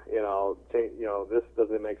 and this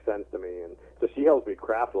doesn't make sense to me. And so she helps me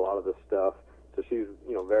craft a lot of this stuff. So she's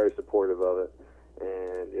very supportive of it.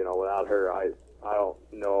 And without her, I don't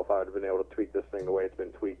know if I would have been able to tweak this thing the way it's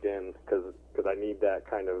been tweaked in, because I need that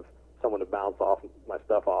kind of someone to bounce off my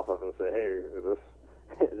stuff off of and say, hey,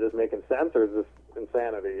 is this making sense, or is this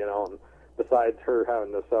insanity? And besides her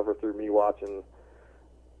having to suffer through me watching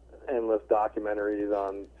endless documentaries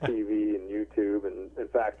on TV and YouTube, and in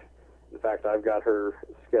fact, I've got her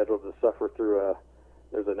scheduled to suffer through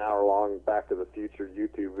there's an hour-long Back to the Future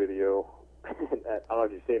YouTube video. I don't know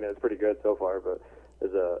if you've seen it; it's pretty good so far. But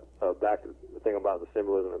there's a thing about the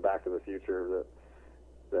symbolism of Back to the Future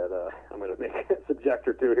that I'm going to make a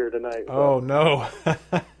subjector to here tonight. Oh no!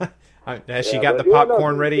 Has she got the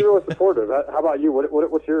popcorn ready? She's really supportive. How about you?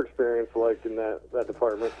 What's your experience like in that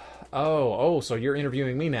department? Oh, so you're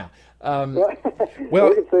interviewing me now. Well,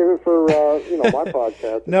 we can save it for my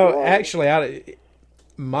podcast. No, actually,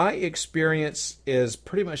 my experience is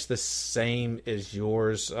pretty much the same as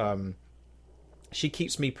yours. She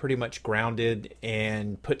keeps me pretty much grounded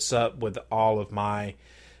and puts up with all of my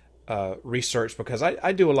research, because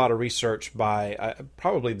I do a lot of research by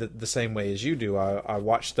probably the same way as you do. I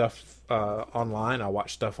watch stuff online. I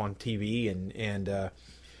watch stuff on TV, and the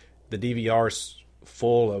DVR's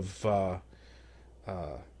full of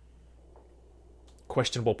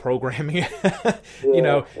questionable programming. You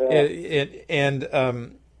know,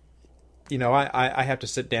 and you know, I have to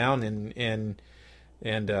sit down and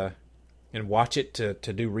watch it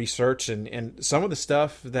to do research, and some of the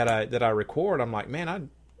stuff that I record, I'm like, man, I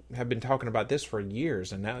have been talking about this for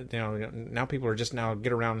years, and now people are just now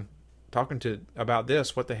get around talking about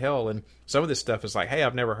this. What the hell? And some of this stuff is like, hey,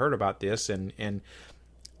 I've never heard about this, and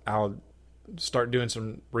I'll start doing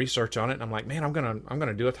some research on it, and I'm like, man, I'm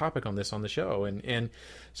gonna do a topic on this on the show, and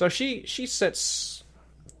so she sits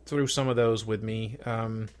through some of those with me.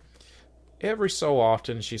 Every so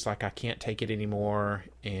often, she's like, I can't take it anymore,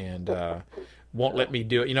 and won't let me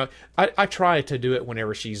do it. You know, I try to do it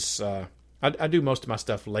whenever she's. I do most of my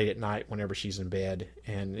stuff late at night whenever she's in bed,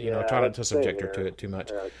 and try not to subject her to it too much.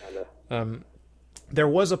 There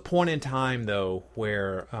was a point in time though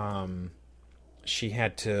where she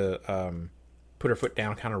had to put her foot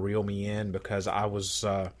down, kind of reel me in, because I was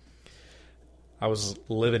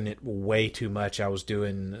living it way too much. I was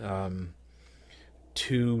doing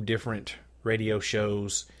 2 different radio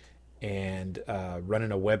shows and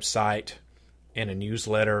running a website and a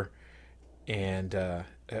newsletter, and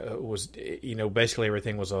it was, basically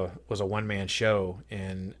everything was a one-man show,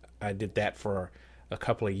 and I did that for a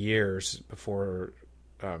couple of years before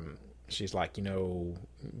she's like, something's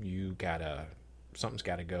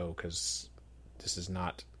gotta go, because this is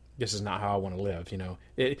not how I want to live.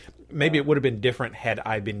 Maybe it would have been different had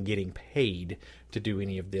I been getting paid to do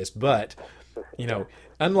any of this, but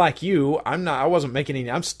unlike you,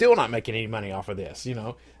 I'm still not making any money off of this, you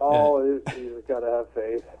gotta have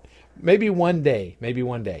faith. Maybe one day.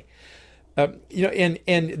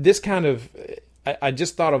 And this kind of, I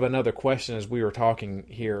just thought of another question as we were talking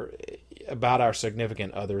here about our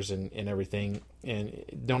significant others and everything. And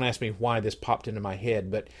don't ask me why this popped into my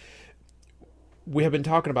head, but we have been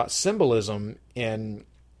talking about symbolism, and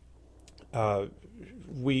the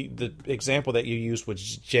example that you used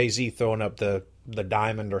was Jay-Z throwing up the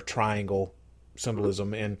diamond or triangle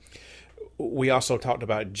symbolism, and we also talked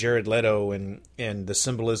about Jared Leto and the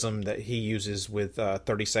symbolism that he uses with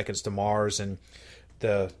 30 Seconds to Mars, and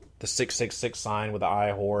the 666 sign with the eye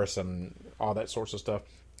horse and all that sorts of stuff.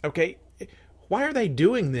 Okay, why are they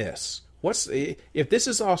doing this? If this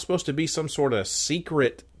is all supposed to be some sort of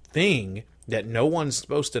secret thing that no one's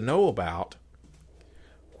supposed to know about,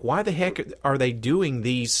 why the heck are they doing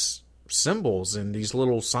these symbols and these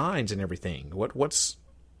little signs and everything? What's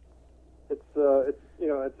it's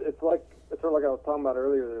sort of like I was talking about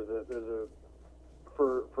earlier.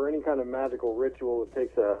 For any kind of magical ritual, it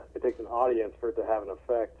takes an audience for it to have an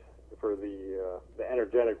effect, for the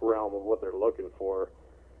energetic realm of what they're looking for.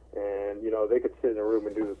 And they could sit in a room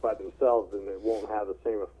and do this by themselves, and it won't have the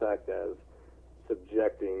same effect as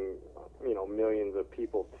subjecting millions of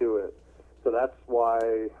people to it. So that's why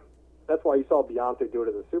you saw Beyonce do it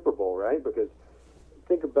at the Super Bowl, right? Because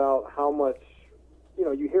think about how much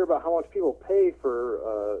you hear about how much people pay for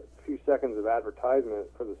a few seconds of advertisement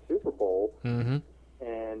for the Super Bowl, mm-hmm.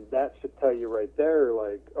 and that should tell you right there,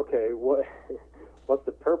 like, okay, what's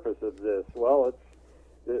the purpose of this? Well, it's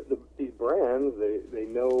these brands, they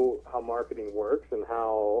know how marketing works and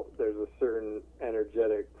how there's a certain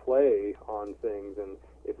energetic play on things, and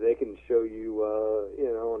if they can show you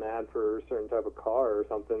an ad for a certain type of car or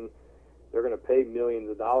something, they're going to pay millions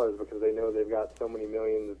of dollars because they know they've got so many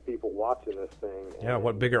millions of people watching this thing. Yeah,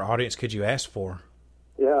 what bigger audience could you ask for?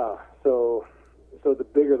 Yeah, so the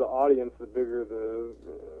bigger the audience, the bigger the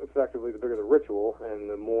ritual, and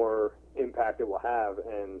the more impact it will have,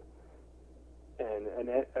 and an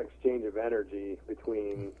exchange of energy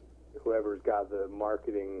between whoever's got the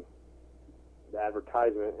marketing, the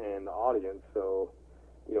advertisement, and the audience. So,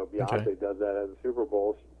 Beyonce does that at the Super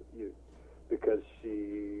Bowl because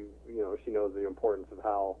she knows the importance of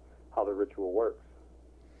how the ritual works.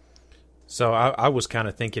 So I was kind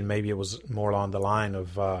of thinking maybe it was more along the line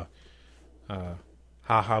of how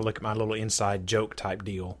I look at my little inside joke type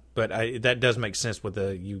deal. But that does make sense with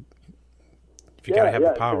if you got to have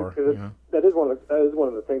the power. That is one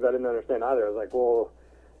of the things I didn't understand either. I was like, well,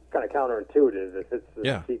 it's kind of counterintuitive. If it's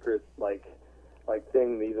a secret like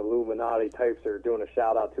thing, these Illuminati types are doing a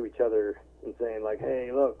shout out to each other and saying like,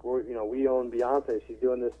 hey, look, we own Beyonce. She's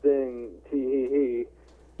doing this thing. Tee hee hee.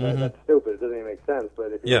 Mm-hmm. That's stupid. It doesn't even make sense.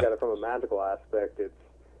 But if you look at it from a magical aspect, it's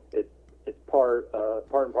part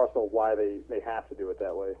and parcel of why they have to do it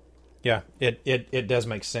that way. Yeah, it does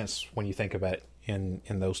make sense when you think about it. in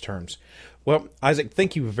those terms. Well, Isaac,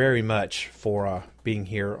 thank you very much for being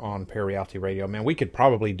here on Parareality Radio. Man, we could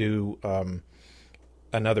probably do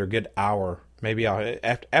another good hour. Maybe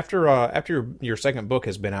after your second book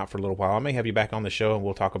has been out for a little while, I may have you back on the show and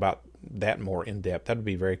we'll talk about that more in depth. That would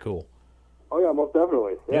be very cool. Oh yeah, most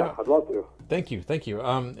definitely. Yeah, I'd love to. Thank you.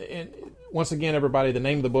 And once again, everybody, the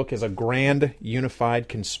name of the book is A Grand Unified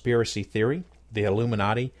Conspiracy Theory: The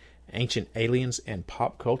Illuminati, Ancient Aliens, and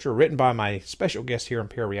Pop Culture, written by my special guest here on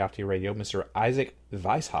Parareality Radio, Mr. Isaac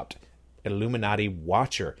Weishaupt, Illuminati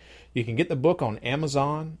Watcher. You can get the book on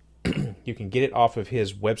Amazon. You can get it off of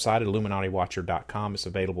his website, IlluminatiWatcher.com. It's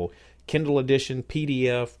available Kindle edition,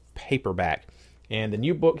 PDF, paperback. And the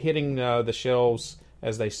new book hitting the shelves,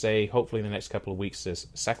 as they say, hopefully in the next couple of weeks, is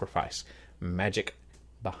Sacrifice: Magic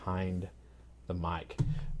Behind the Mic.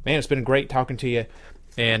 Man, it's been great talking to you.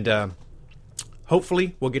 And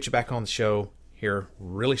hopefully we'll get you back on the show here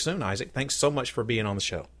really soon, Isaac. Thanks so much for being on the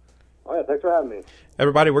show. Oh, yeah, thanks for having me.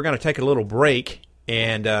 Everybody, we're going to take a little break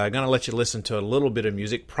and going to let you listen to a little bit of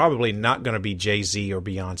music. Probably not going to be Jay-Z or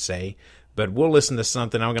Beyonce, but we'll listen to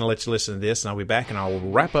something. I'm going to let you listen to this, and I'll be back, and I'll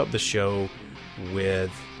wrap up the show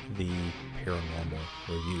with the paranormal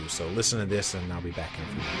review. So listen to this, and I'll be back in a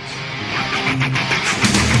few minutes.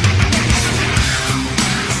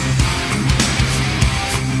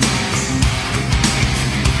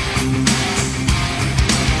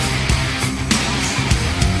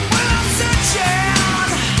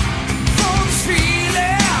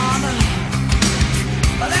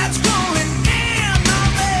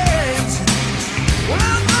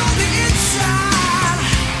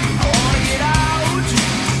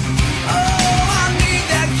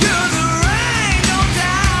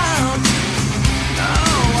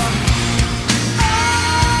 Oh,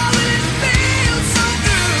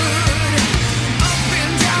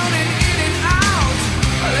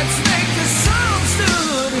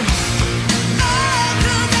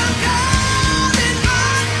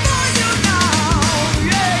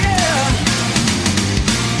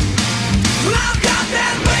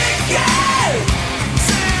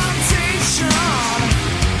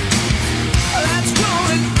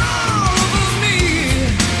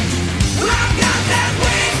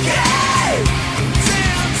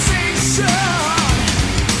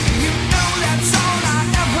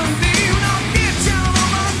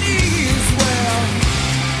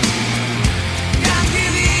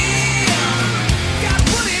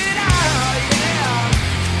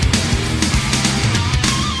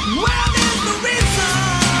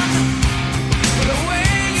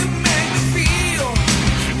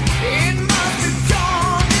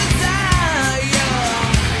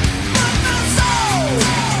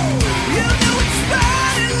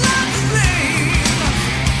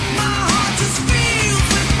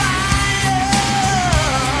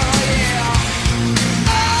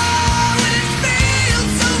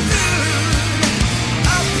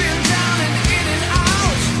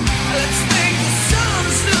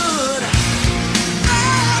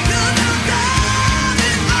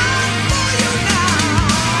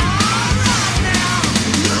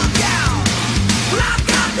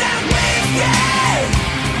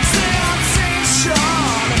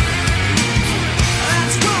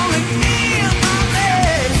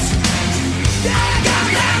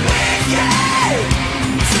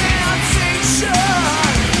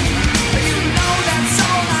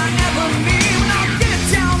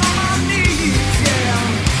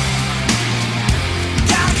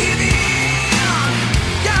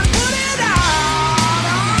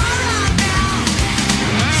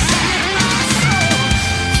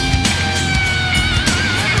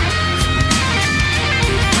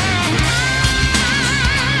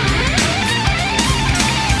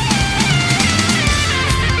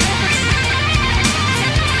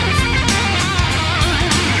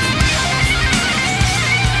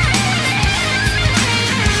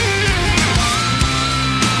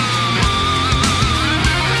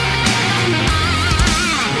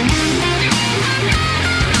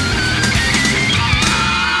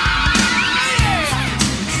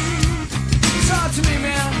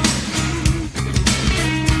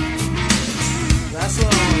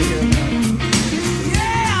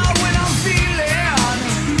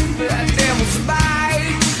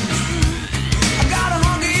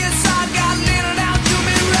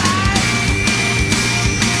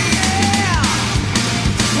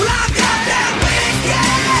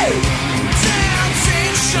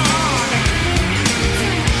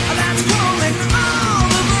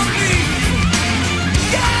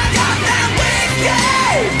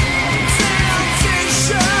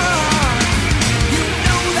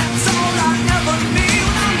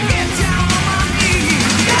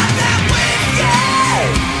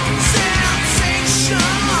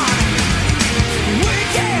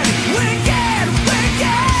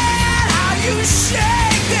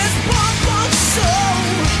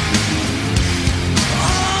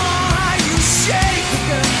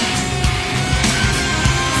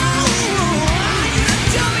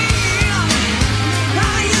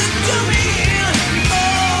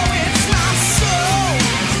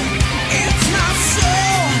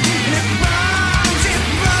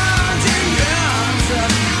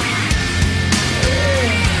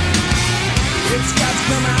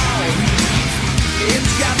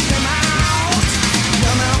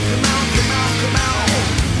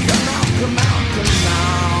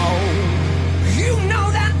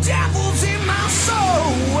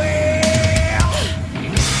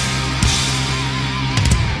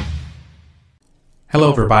 Hello,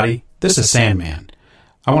 everybody. This is Sandman.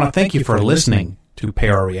 I want to thank you for listening to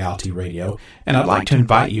Parareality Radio, and I'd like to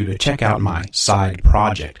invite you to check out my side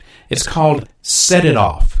project. It's called Set It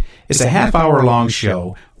Off. It's a half-hour-long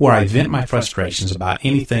show where I vent my frustrations about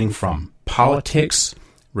anything from politics,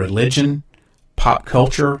 religion, pop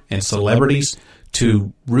culture, and celebrities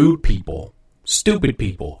to rude people, stupid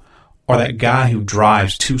people, or that guy who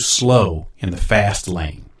drives too slow in the fast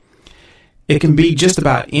lane. It can be just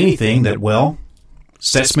about anything that, well,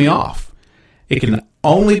 sets me off. It can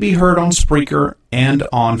only be heard on Spreaker and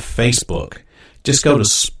on Facebook. Just go to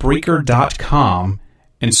Spreaker.com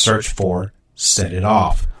and search for Set It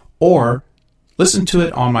Off. Or listen to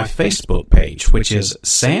it on my Facebook page, which is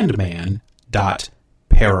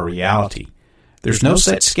sandman.parareality. There's no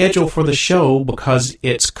set schedule for the show because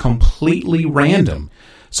it's completely random.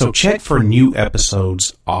 So check for new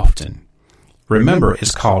episodes often. Remember,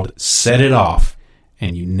 it's called Set It Off,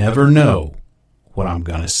 and you never know what I'm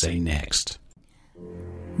going to say next.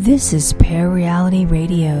 This is Parareality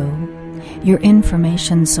Radio, your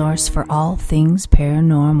information source for all things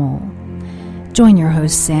paranormal. Join your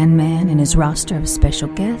host Sandman and his roster of special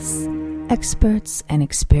guests, experts, and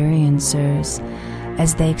experiencers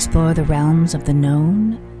as they explore the realms of the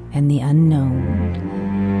known and the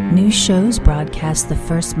unknown. New shows broadcast the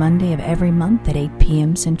first Monday of every month at 8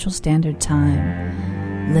 p.m. Central Standard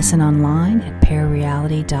Time. Listen online at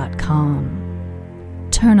parareality.com.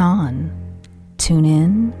 Turn on, tune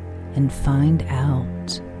in, and find out.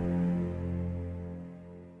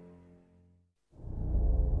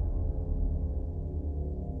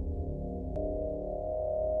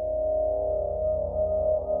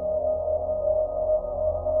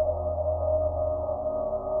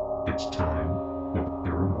 It's time for the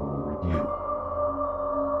Paranormal Review.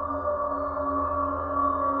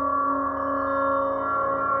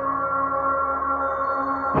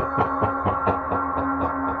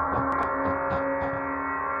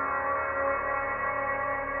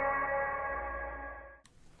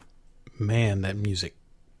 Man, that music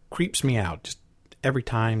creeps me out just every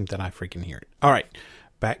time that I freaking hear it. All right,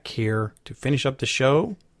 back here to finish up the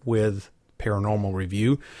show with Paranormal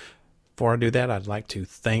Review. Before I do that, I'd like to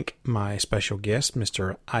thank my special guest,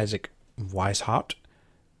 Mr. Isaac Weishaupt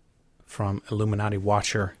from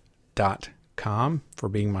IlluminatiWatcher.com, for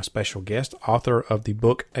being my special guest, author of the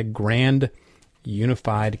book A Grand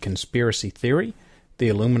Unified Conspiracy Theory, The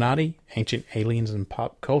Illuminati, Ancient Aliens, and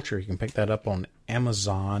Pop Culture. You can pick that up on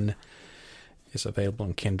Amazon. It's available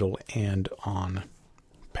on Kindle and on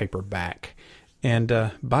paperback.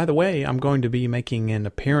 And by the way, I'm going to be making an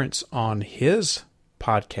appearance on his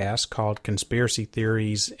podcast called Conspiracy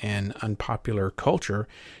Theories and Unpopular Culture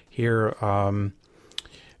here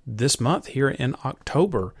this month, here in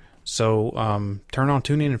October. So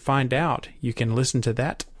tune in and find out. You can listen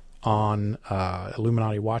to on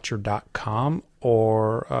IlluminatiWatcher.com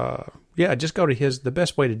or just go to the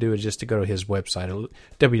best way to do it is just to go to his website,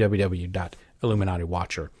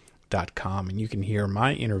 www.illuminatiwatcher.com, and you can hear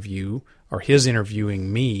my interview, or his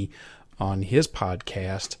interviewing me on his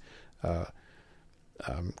podcast,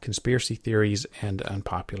 Conspiracy Theories and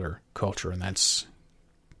Unpopular Culture, and that's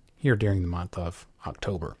here during the month of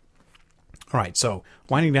October. All right, so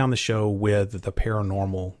winding down the show with the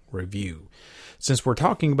Paranormal Review. Since we're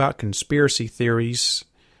talking about conspiracy theories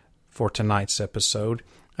for tonight's episode,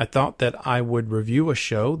 I thought that I would review a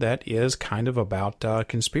show that is kind of about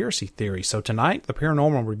conspiracy theory. So tonight, the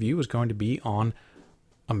Paranormal Review is going to be on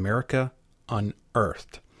America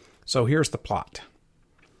Unearthed. So here's the plot.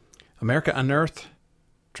 America Unearthed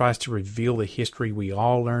tries to reveal the history we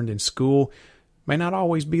all learned in school may not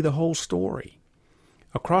always be the whole story.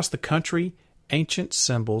 Across the country, ancient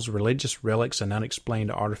symbols, religious relics, and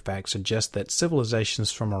unexplained artifacts suggest that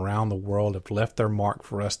civilizations from around the world have left their mark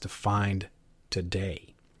for us to find today.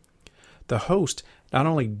 The host not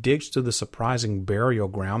only digs through the surprising burial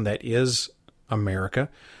ground that is America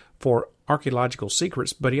for archaeological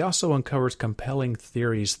secrets, but he also uncovers compelling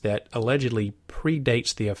theories that allegedly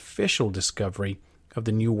predates the official discovery of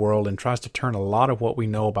the New World and tries to turn a lot of what we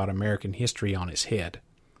know about American history on its head.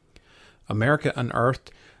 America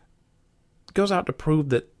Unearthed goes out to prove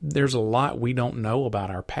that there's a lot we don't know about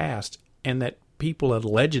our past and that people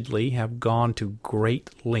allegedly have gone to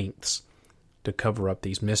great lengths to cover up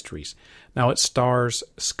these mysteries. Now, it stars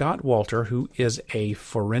Scott Walter, who is a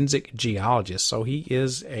forensic geologist, so he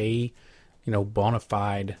is a, bona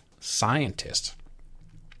fide scientist.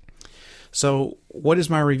 So, what is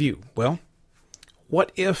my review? Well,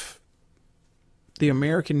 what if the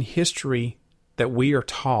American history that we are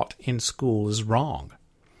taught in school is wrong?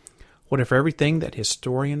 What if everything that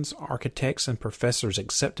historians, architects, and professors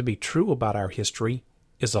accept to be true about our history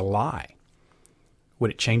is a lie?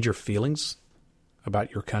 Would it change your feelings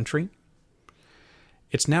about your country?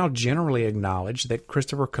 It's now generally acknowledged that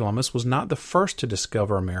Christopher Columbus was not the first to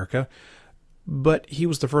discover America, but he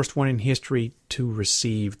was the first one in history to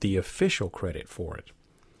receive the official credit for it.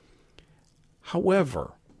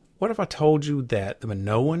 However, what if I told you that the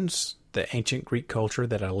Minoans, the ancient Greek culture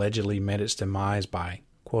that allegedly met its demise by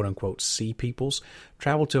quote-unquote sea peoples,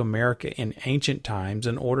 traveled to America in ancient times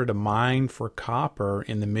in order to mine for copper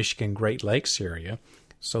in the Michigan Great Lakes area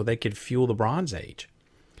so they could fuel the Bronze Age?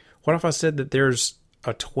 What if I said that there's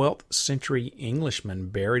a 12th century Englishman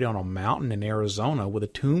buried on a mountain in Arizona with a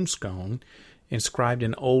tombstone inscribed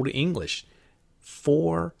in Old English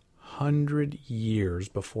 400 years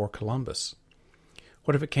before Columbus?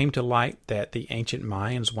 What if it came to light that the ancient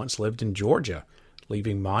Mayans once lived in Georgia,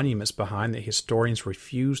 leaving monuments behind that historians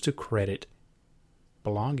refuse to credit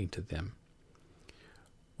belonging to them?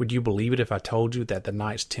 Would you believe it if I told you that the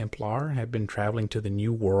Knights Templar had been traveling to the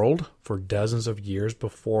New World for dozens of years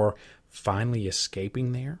before finally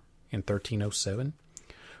escaping there in 1307?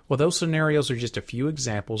 Well, those scenarios are just a few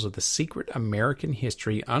examples of the secret American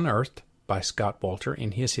history unearthed by Scott Walter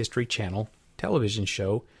in his History Channel television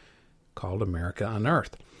show called America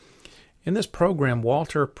Unearthed. In this program,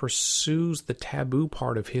 Walter pursues the taboo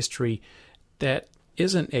part of history that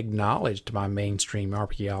isn't acknowledged by mainstream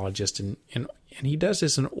archaeologists, and he does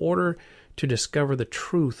this in order to discover the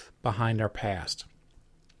truth behind our past.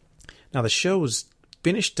 Now, the show is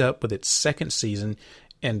finished up with its second season,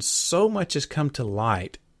 and so much has come to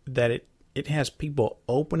light that it has people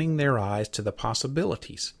opening their eyes to the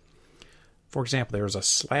possibilities. For example, there was a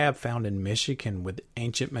slab found in Michigan with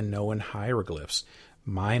ancient Minoan hieroglyphs,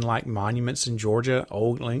 Mayan-like monuments in Georgia,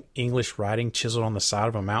 Old English writing chiseled on the side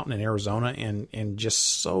of a mountain in Arizona, and just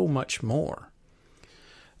so much more.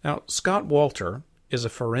 Now, Scott Walter is a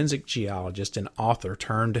forensic geologist and author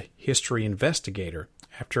turned history investigator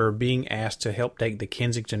after being asked to help date the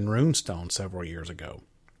Kensington runestone several years ago.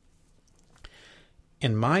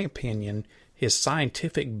 In my opinion, his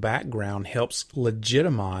scientific background helps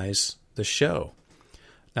legitimize the show.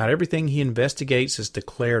 Not everything he investigates is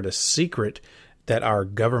declared a secret that our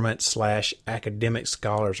government/academic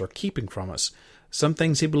scholars are keeping from us. Some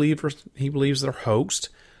things he believes are hoaxed,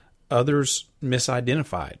 others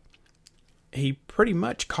misidentified. He pretty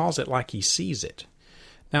much calls it like he sees it.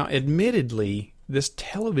 Now, admittedly, this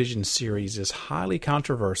television series is highly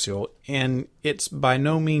controversial, and it's by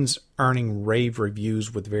no means earning rave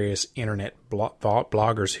reviews with various internet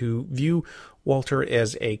bloggers who view Walter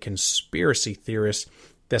as a conspiracy theorist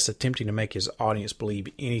that's attempting to make his audience believe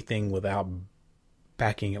anything without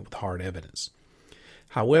backing it with hard evidence.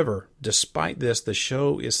 However, despite this, the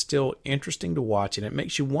show is still interesting to watch, and it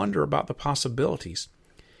makes you wonder about the possibilities.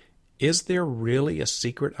 Is there really a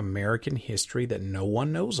secret American history that no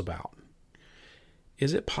one knows about?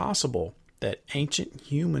 Is it possible that ancient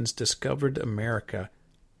humans discovered America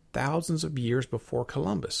thousands of years before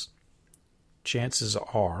Columbus? Chances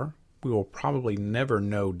are we will probably never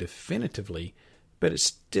know definitively, but it's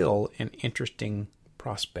still an interesting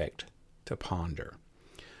prospect to ponder.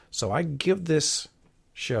 So I give this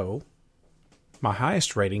show my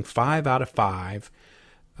highest rating, 5 out of 5,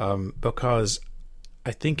 because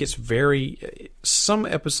I think it's some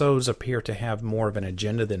episodes appear to have more of an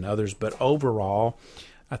agenda than others, but overall,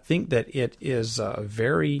 I think that it is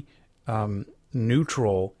very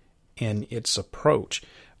neutral in its approach.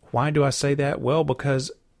 Why do I say that? Well,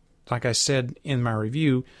 because, like I said in my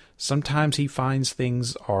review, sometimes he finds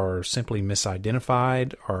things are simply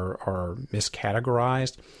misidentified or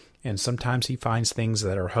miscategorized, and sometimes he finds things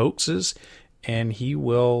that are hoaxes, and he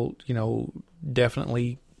will,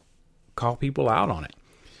 definitely call people out on it.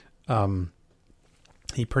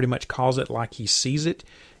 He pretty much calls it like he sees it.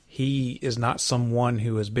 He is not someone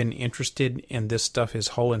who has been interested in this stuff his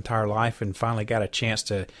whole entire life and finally got a chance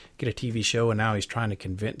to get a TV show, and now he's trying to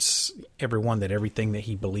convince everyone that everything that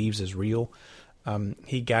he believes is real.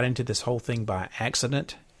 He got into this whole thing by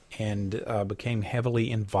accident and became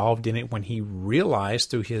heavily involved in it when he realized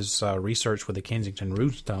through his research with the Kensington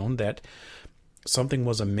runestone that something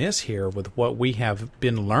was amiss here with what we have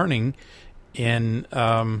been learning in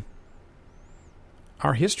our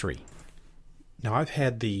history. Now, I've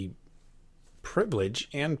had the privilege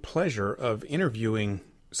and pleasure of interviewing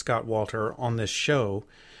Scott Walter on this show,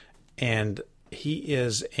 and he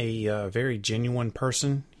is a very genuine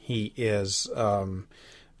person. He is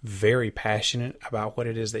very passionate about what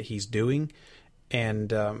it is that he's doing,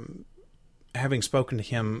 and having spoken to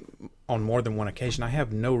him on more than one occasion, I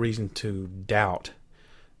have no reason to doubt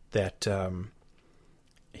that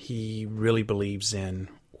he really believes in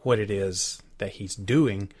what it is that he's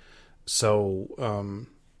doing. So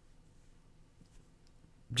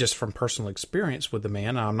just from personal experience with the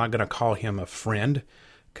man, I'm not going to call him a friend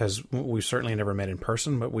because we've certainly never met in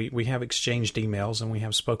person, but we have exchanged emails and we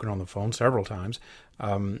have spoken on the phone several times.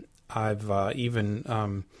 I've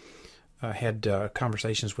even had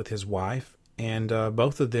conversations with his wife, and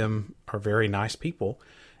both of them are very nice people.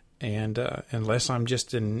 And unless I'm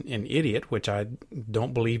just an idiot, which I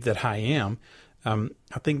don't believe that I am,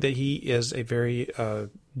 I think that he is a very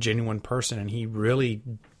genuine person, and he really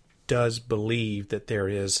does believe that there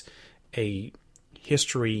is a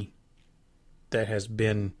history that has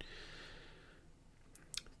been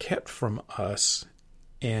kept from us,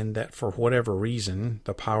 and that for whatever reason,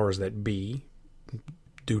 the powers that be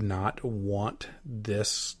do not want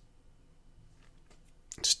this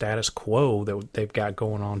status quo that they've got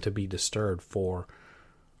going on to be disturbed for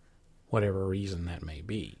whatever reason that may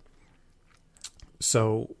be.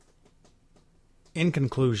 So, in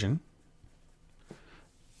conclusion,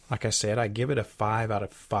 like I said, I give it a 5 out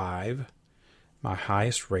of 5, my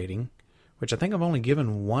highest rating, which I think I've only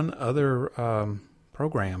given one other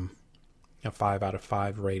program a 5 out of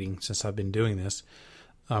 5 rating since I've been doing this.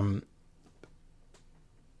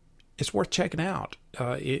 It's worth checking out,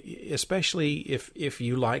 especially if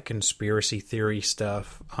you like conspiracy theory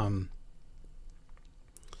stuff.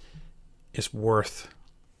 It's worth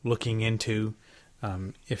looking into.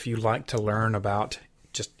 If you like to learn about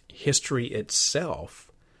just history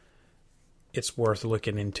itself, it's worth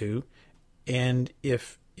looking into. And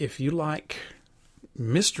if you like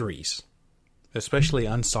mysteries, especially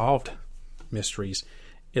unsolved mysteries,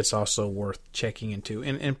 it's also worth checking into.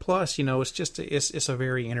 And plus, it's a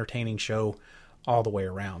very entertaining show all the way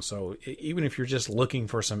around. So even if you're just looking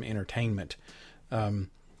for some entertainment,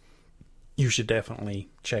 you should definitely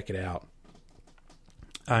check it out.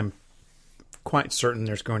 I'm quite certain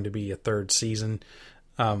there's going to be a third season.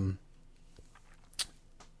 I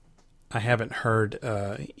haven't heard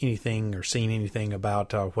anything or seen anything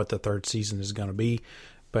about what the third season is going to be,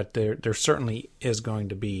 but there certainly is going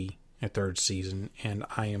to be a third season, and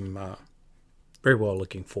I am very well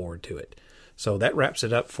looking forward to it. So that wraps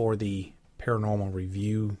it up for the paranormal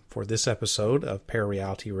review for this episode of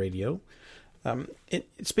Parareality Radio.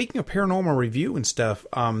 Speaking of paranormal review and stuff,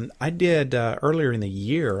 I did earlier in the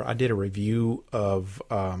year, I did a review of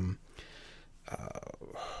what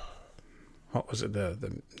was it,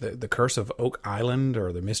 the Curse of Oak Island,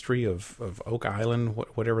 or the Mystery of Oak Island,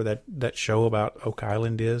 whatever that show about Oak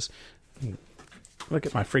Island is. Look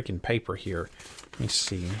at my freaking paper here. Let me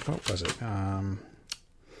see. What was it?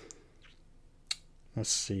 Let's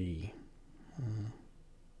see. I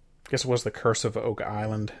guess it was the Curse of Oak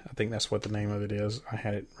Island. I think that's what the name of it is. I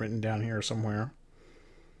had it written down here somewhere.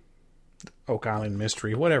 Oak Island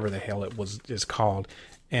Mystery, whatever the hell it is called.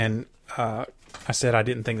 And I said I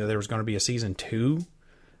didn't think that there was going to be a season 2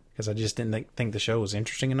 because I just didn't think the show was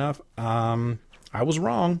interesting enough. I was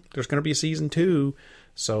wrong. There's going to be a season 2.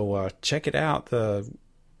 So check it out. The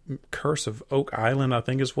Curse of Oak Island, I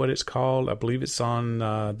think is what it's called. I believe it's on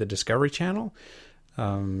the Discovery Channel.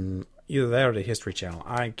 Either that or the History Channel.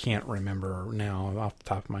 I can't remember now off the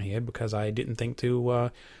top of my head because I didn't think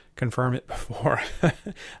to confirm it before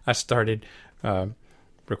I started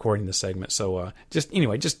recording the segment. So just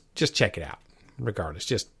check it out. Regardless,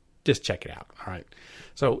 just check it out. All right.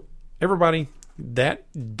 So everybody, that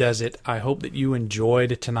does it. I hope that you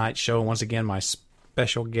enjoyed tonight's show. Once again, my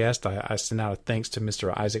special guest, I send out a thanks to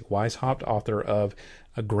Mr. Isaac Weishaupt, author of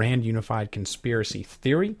A Grand Unified Conspiracy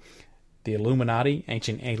Theory, The Illuminati,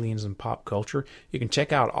 Ancient Aliens and Pop Culture. You can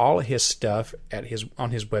check out all of his stuff on his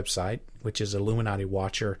website, which is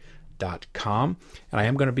IlluminatiWatcher.com. And I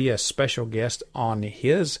am going to be a special guest on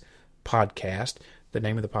his podcast. The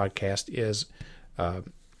name of the podcast is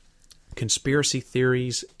Conspiracy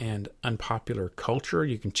Theories and Unpopular Culture.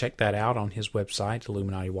 You can check that out on his website,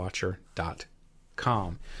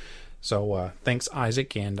 IlluminatiWatcher.com. So thanks,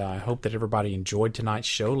 Isaac, and I hope that everybody enjoyed tonight's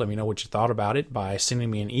show. Let me know what you thought about it by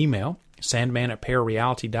sending me an email.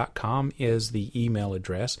 Sandman@parareality.com is the email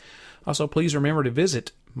address. Also, please remember to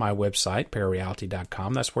visit my website,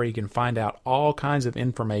 parareality.com. That's where you can find out all kinds of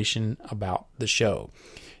information about the show.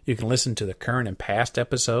 You can listen to the current and past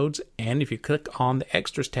episodes, and if you click on the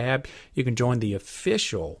Extras tab, you can join the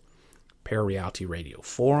official Parareality Radio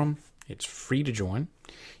forum. It's free to join.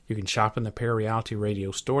 You can shop in the Parareality Radio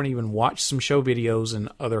store and even watch some show videos and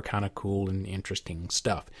other kind of cool and interesting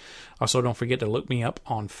stuff. Also, don't forget to look me up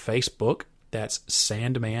on Facebook. That's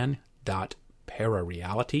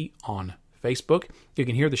sandman.parareality on Facebook. You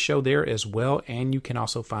can hear the show there as well, and you can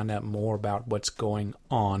also find out more about what's going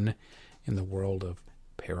on in the world of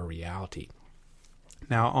parareality.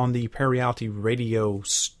 Now, on the Parareality Radio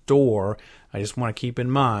store, I just want to keep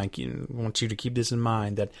in mind, I want you to keep this in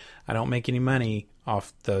mind, that I don't make any money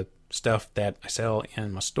off the stuff that I sell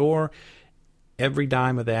in my store. Every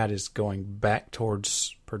dime of that is going back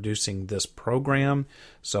towards producing this program,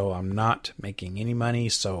 so I'm not making any money.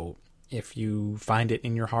 So if you find it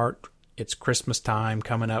in your heart, it's Christmas time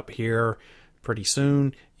coming up here pretty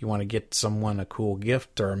soon, you want to get someone a cool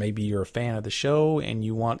gift, or maybe you're a fan of the show and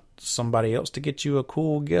you want somebody else to get you a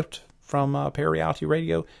cool gift from Parareality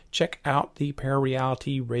Radio, check out the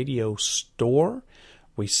Parareality Radio store.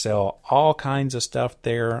 We sell all kinds of stuff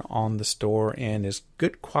there on the store, and it's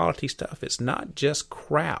good quality stuff. It's not just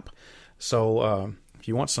crap. So if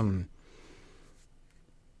you want some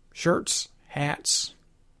shirts, hats,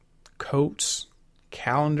 coats,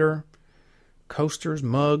 calendar, coasters,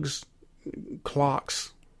 mugs,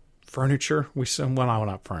 clocks, furniture. We sell, well, no,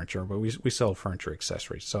 not furniture, but we sell furniture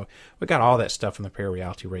accessories. So we got all that stuff in the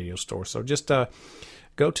Parareality Radio store. So just go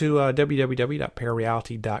to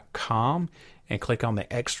www.parareality.com and click on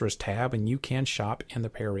the Extras tab, and you can shop in the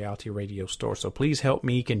Parareality Radio store. So please help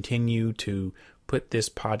me continue to put this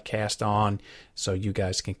podcast on so you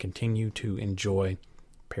guys can continue to enjoy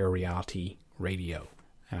Parareality Radio.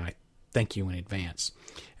 And I thank you in advance.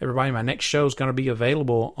 Everybody, my next show is going to be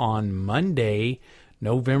available on Monday,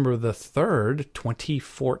 November the 3rd,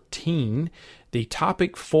 2014. The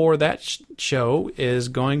topic for that show is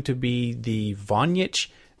going to be the Voynich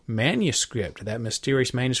manuscript, that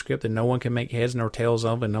mysterious manuscript that no one can make heads nor tails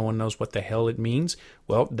of and no one knows what the hell it means.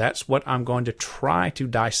 Well, that's what I'm going to try to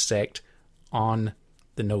dissect on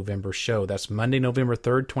the November show. That's Monday, November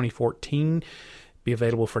 3rd, 2014. Be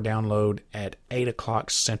available for download at 8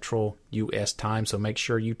 o'clock Central U.S. time, so make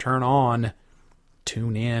sure you tune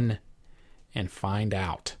in, and find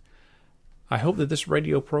out. I hope that this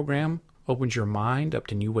radio program opens your mind up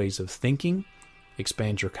to new ways of thinking,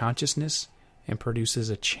 expands your consciousness, and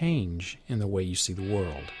produces a change in the way you see the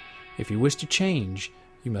world. If you wish to change,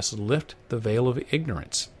 you must lift the veil of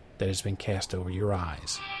ignorance that has been cast over your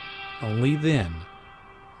eyes. Only then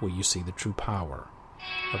will you see the true power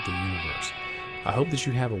of the universe. I hope that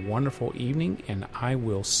you have a wonderful evening, and I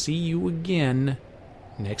will see you again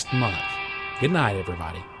next month. Good night,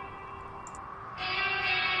 everybody.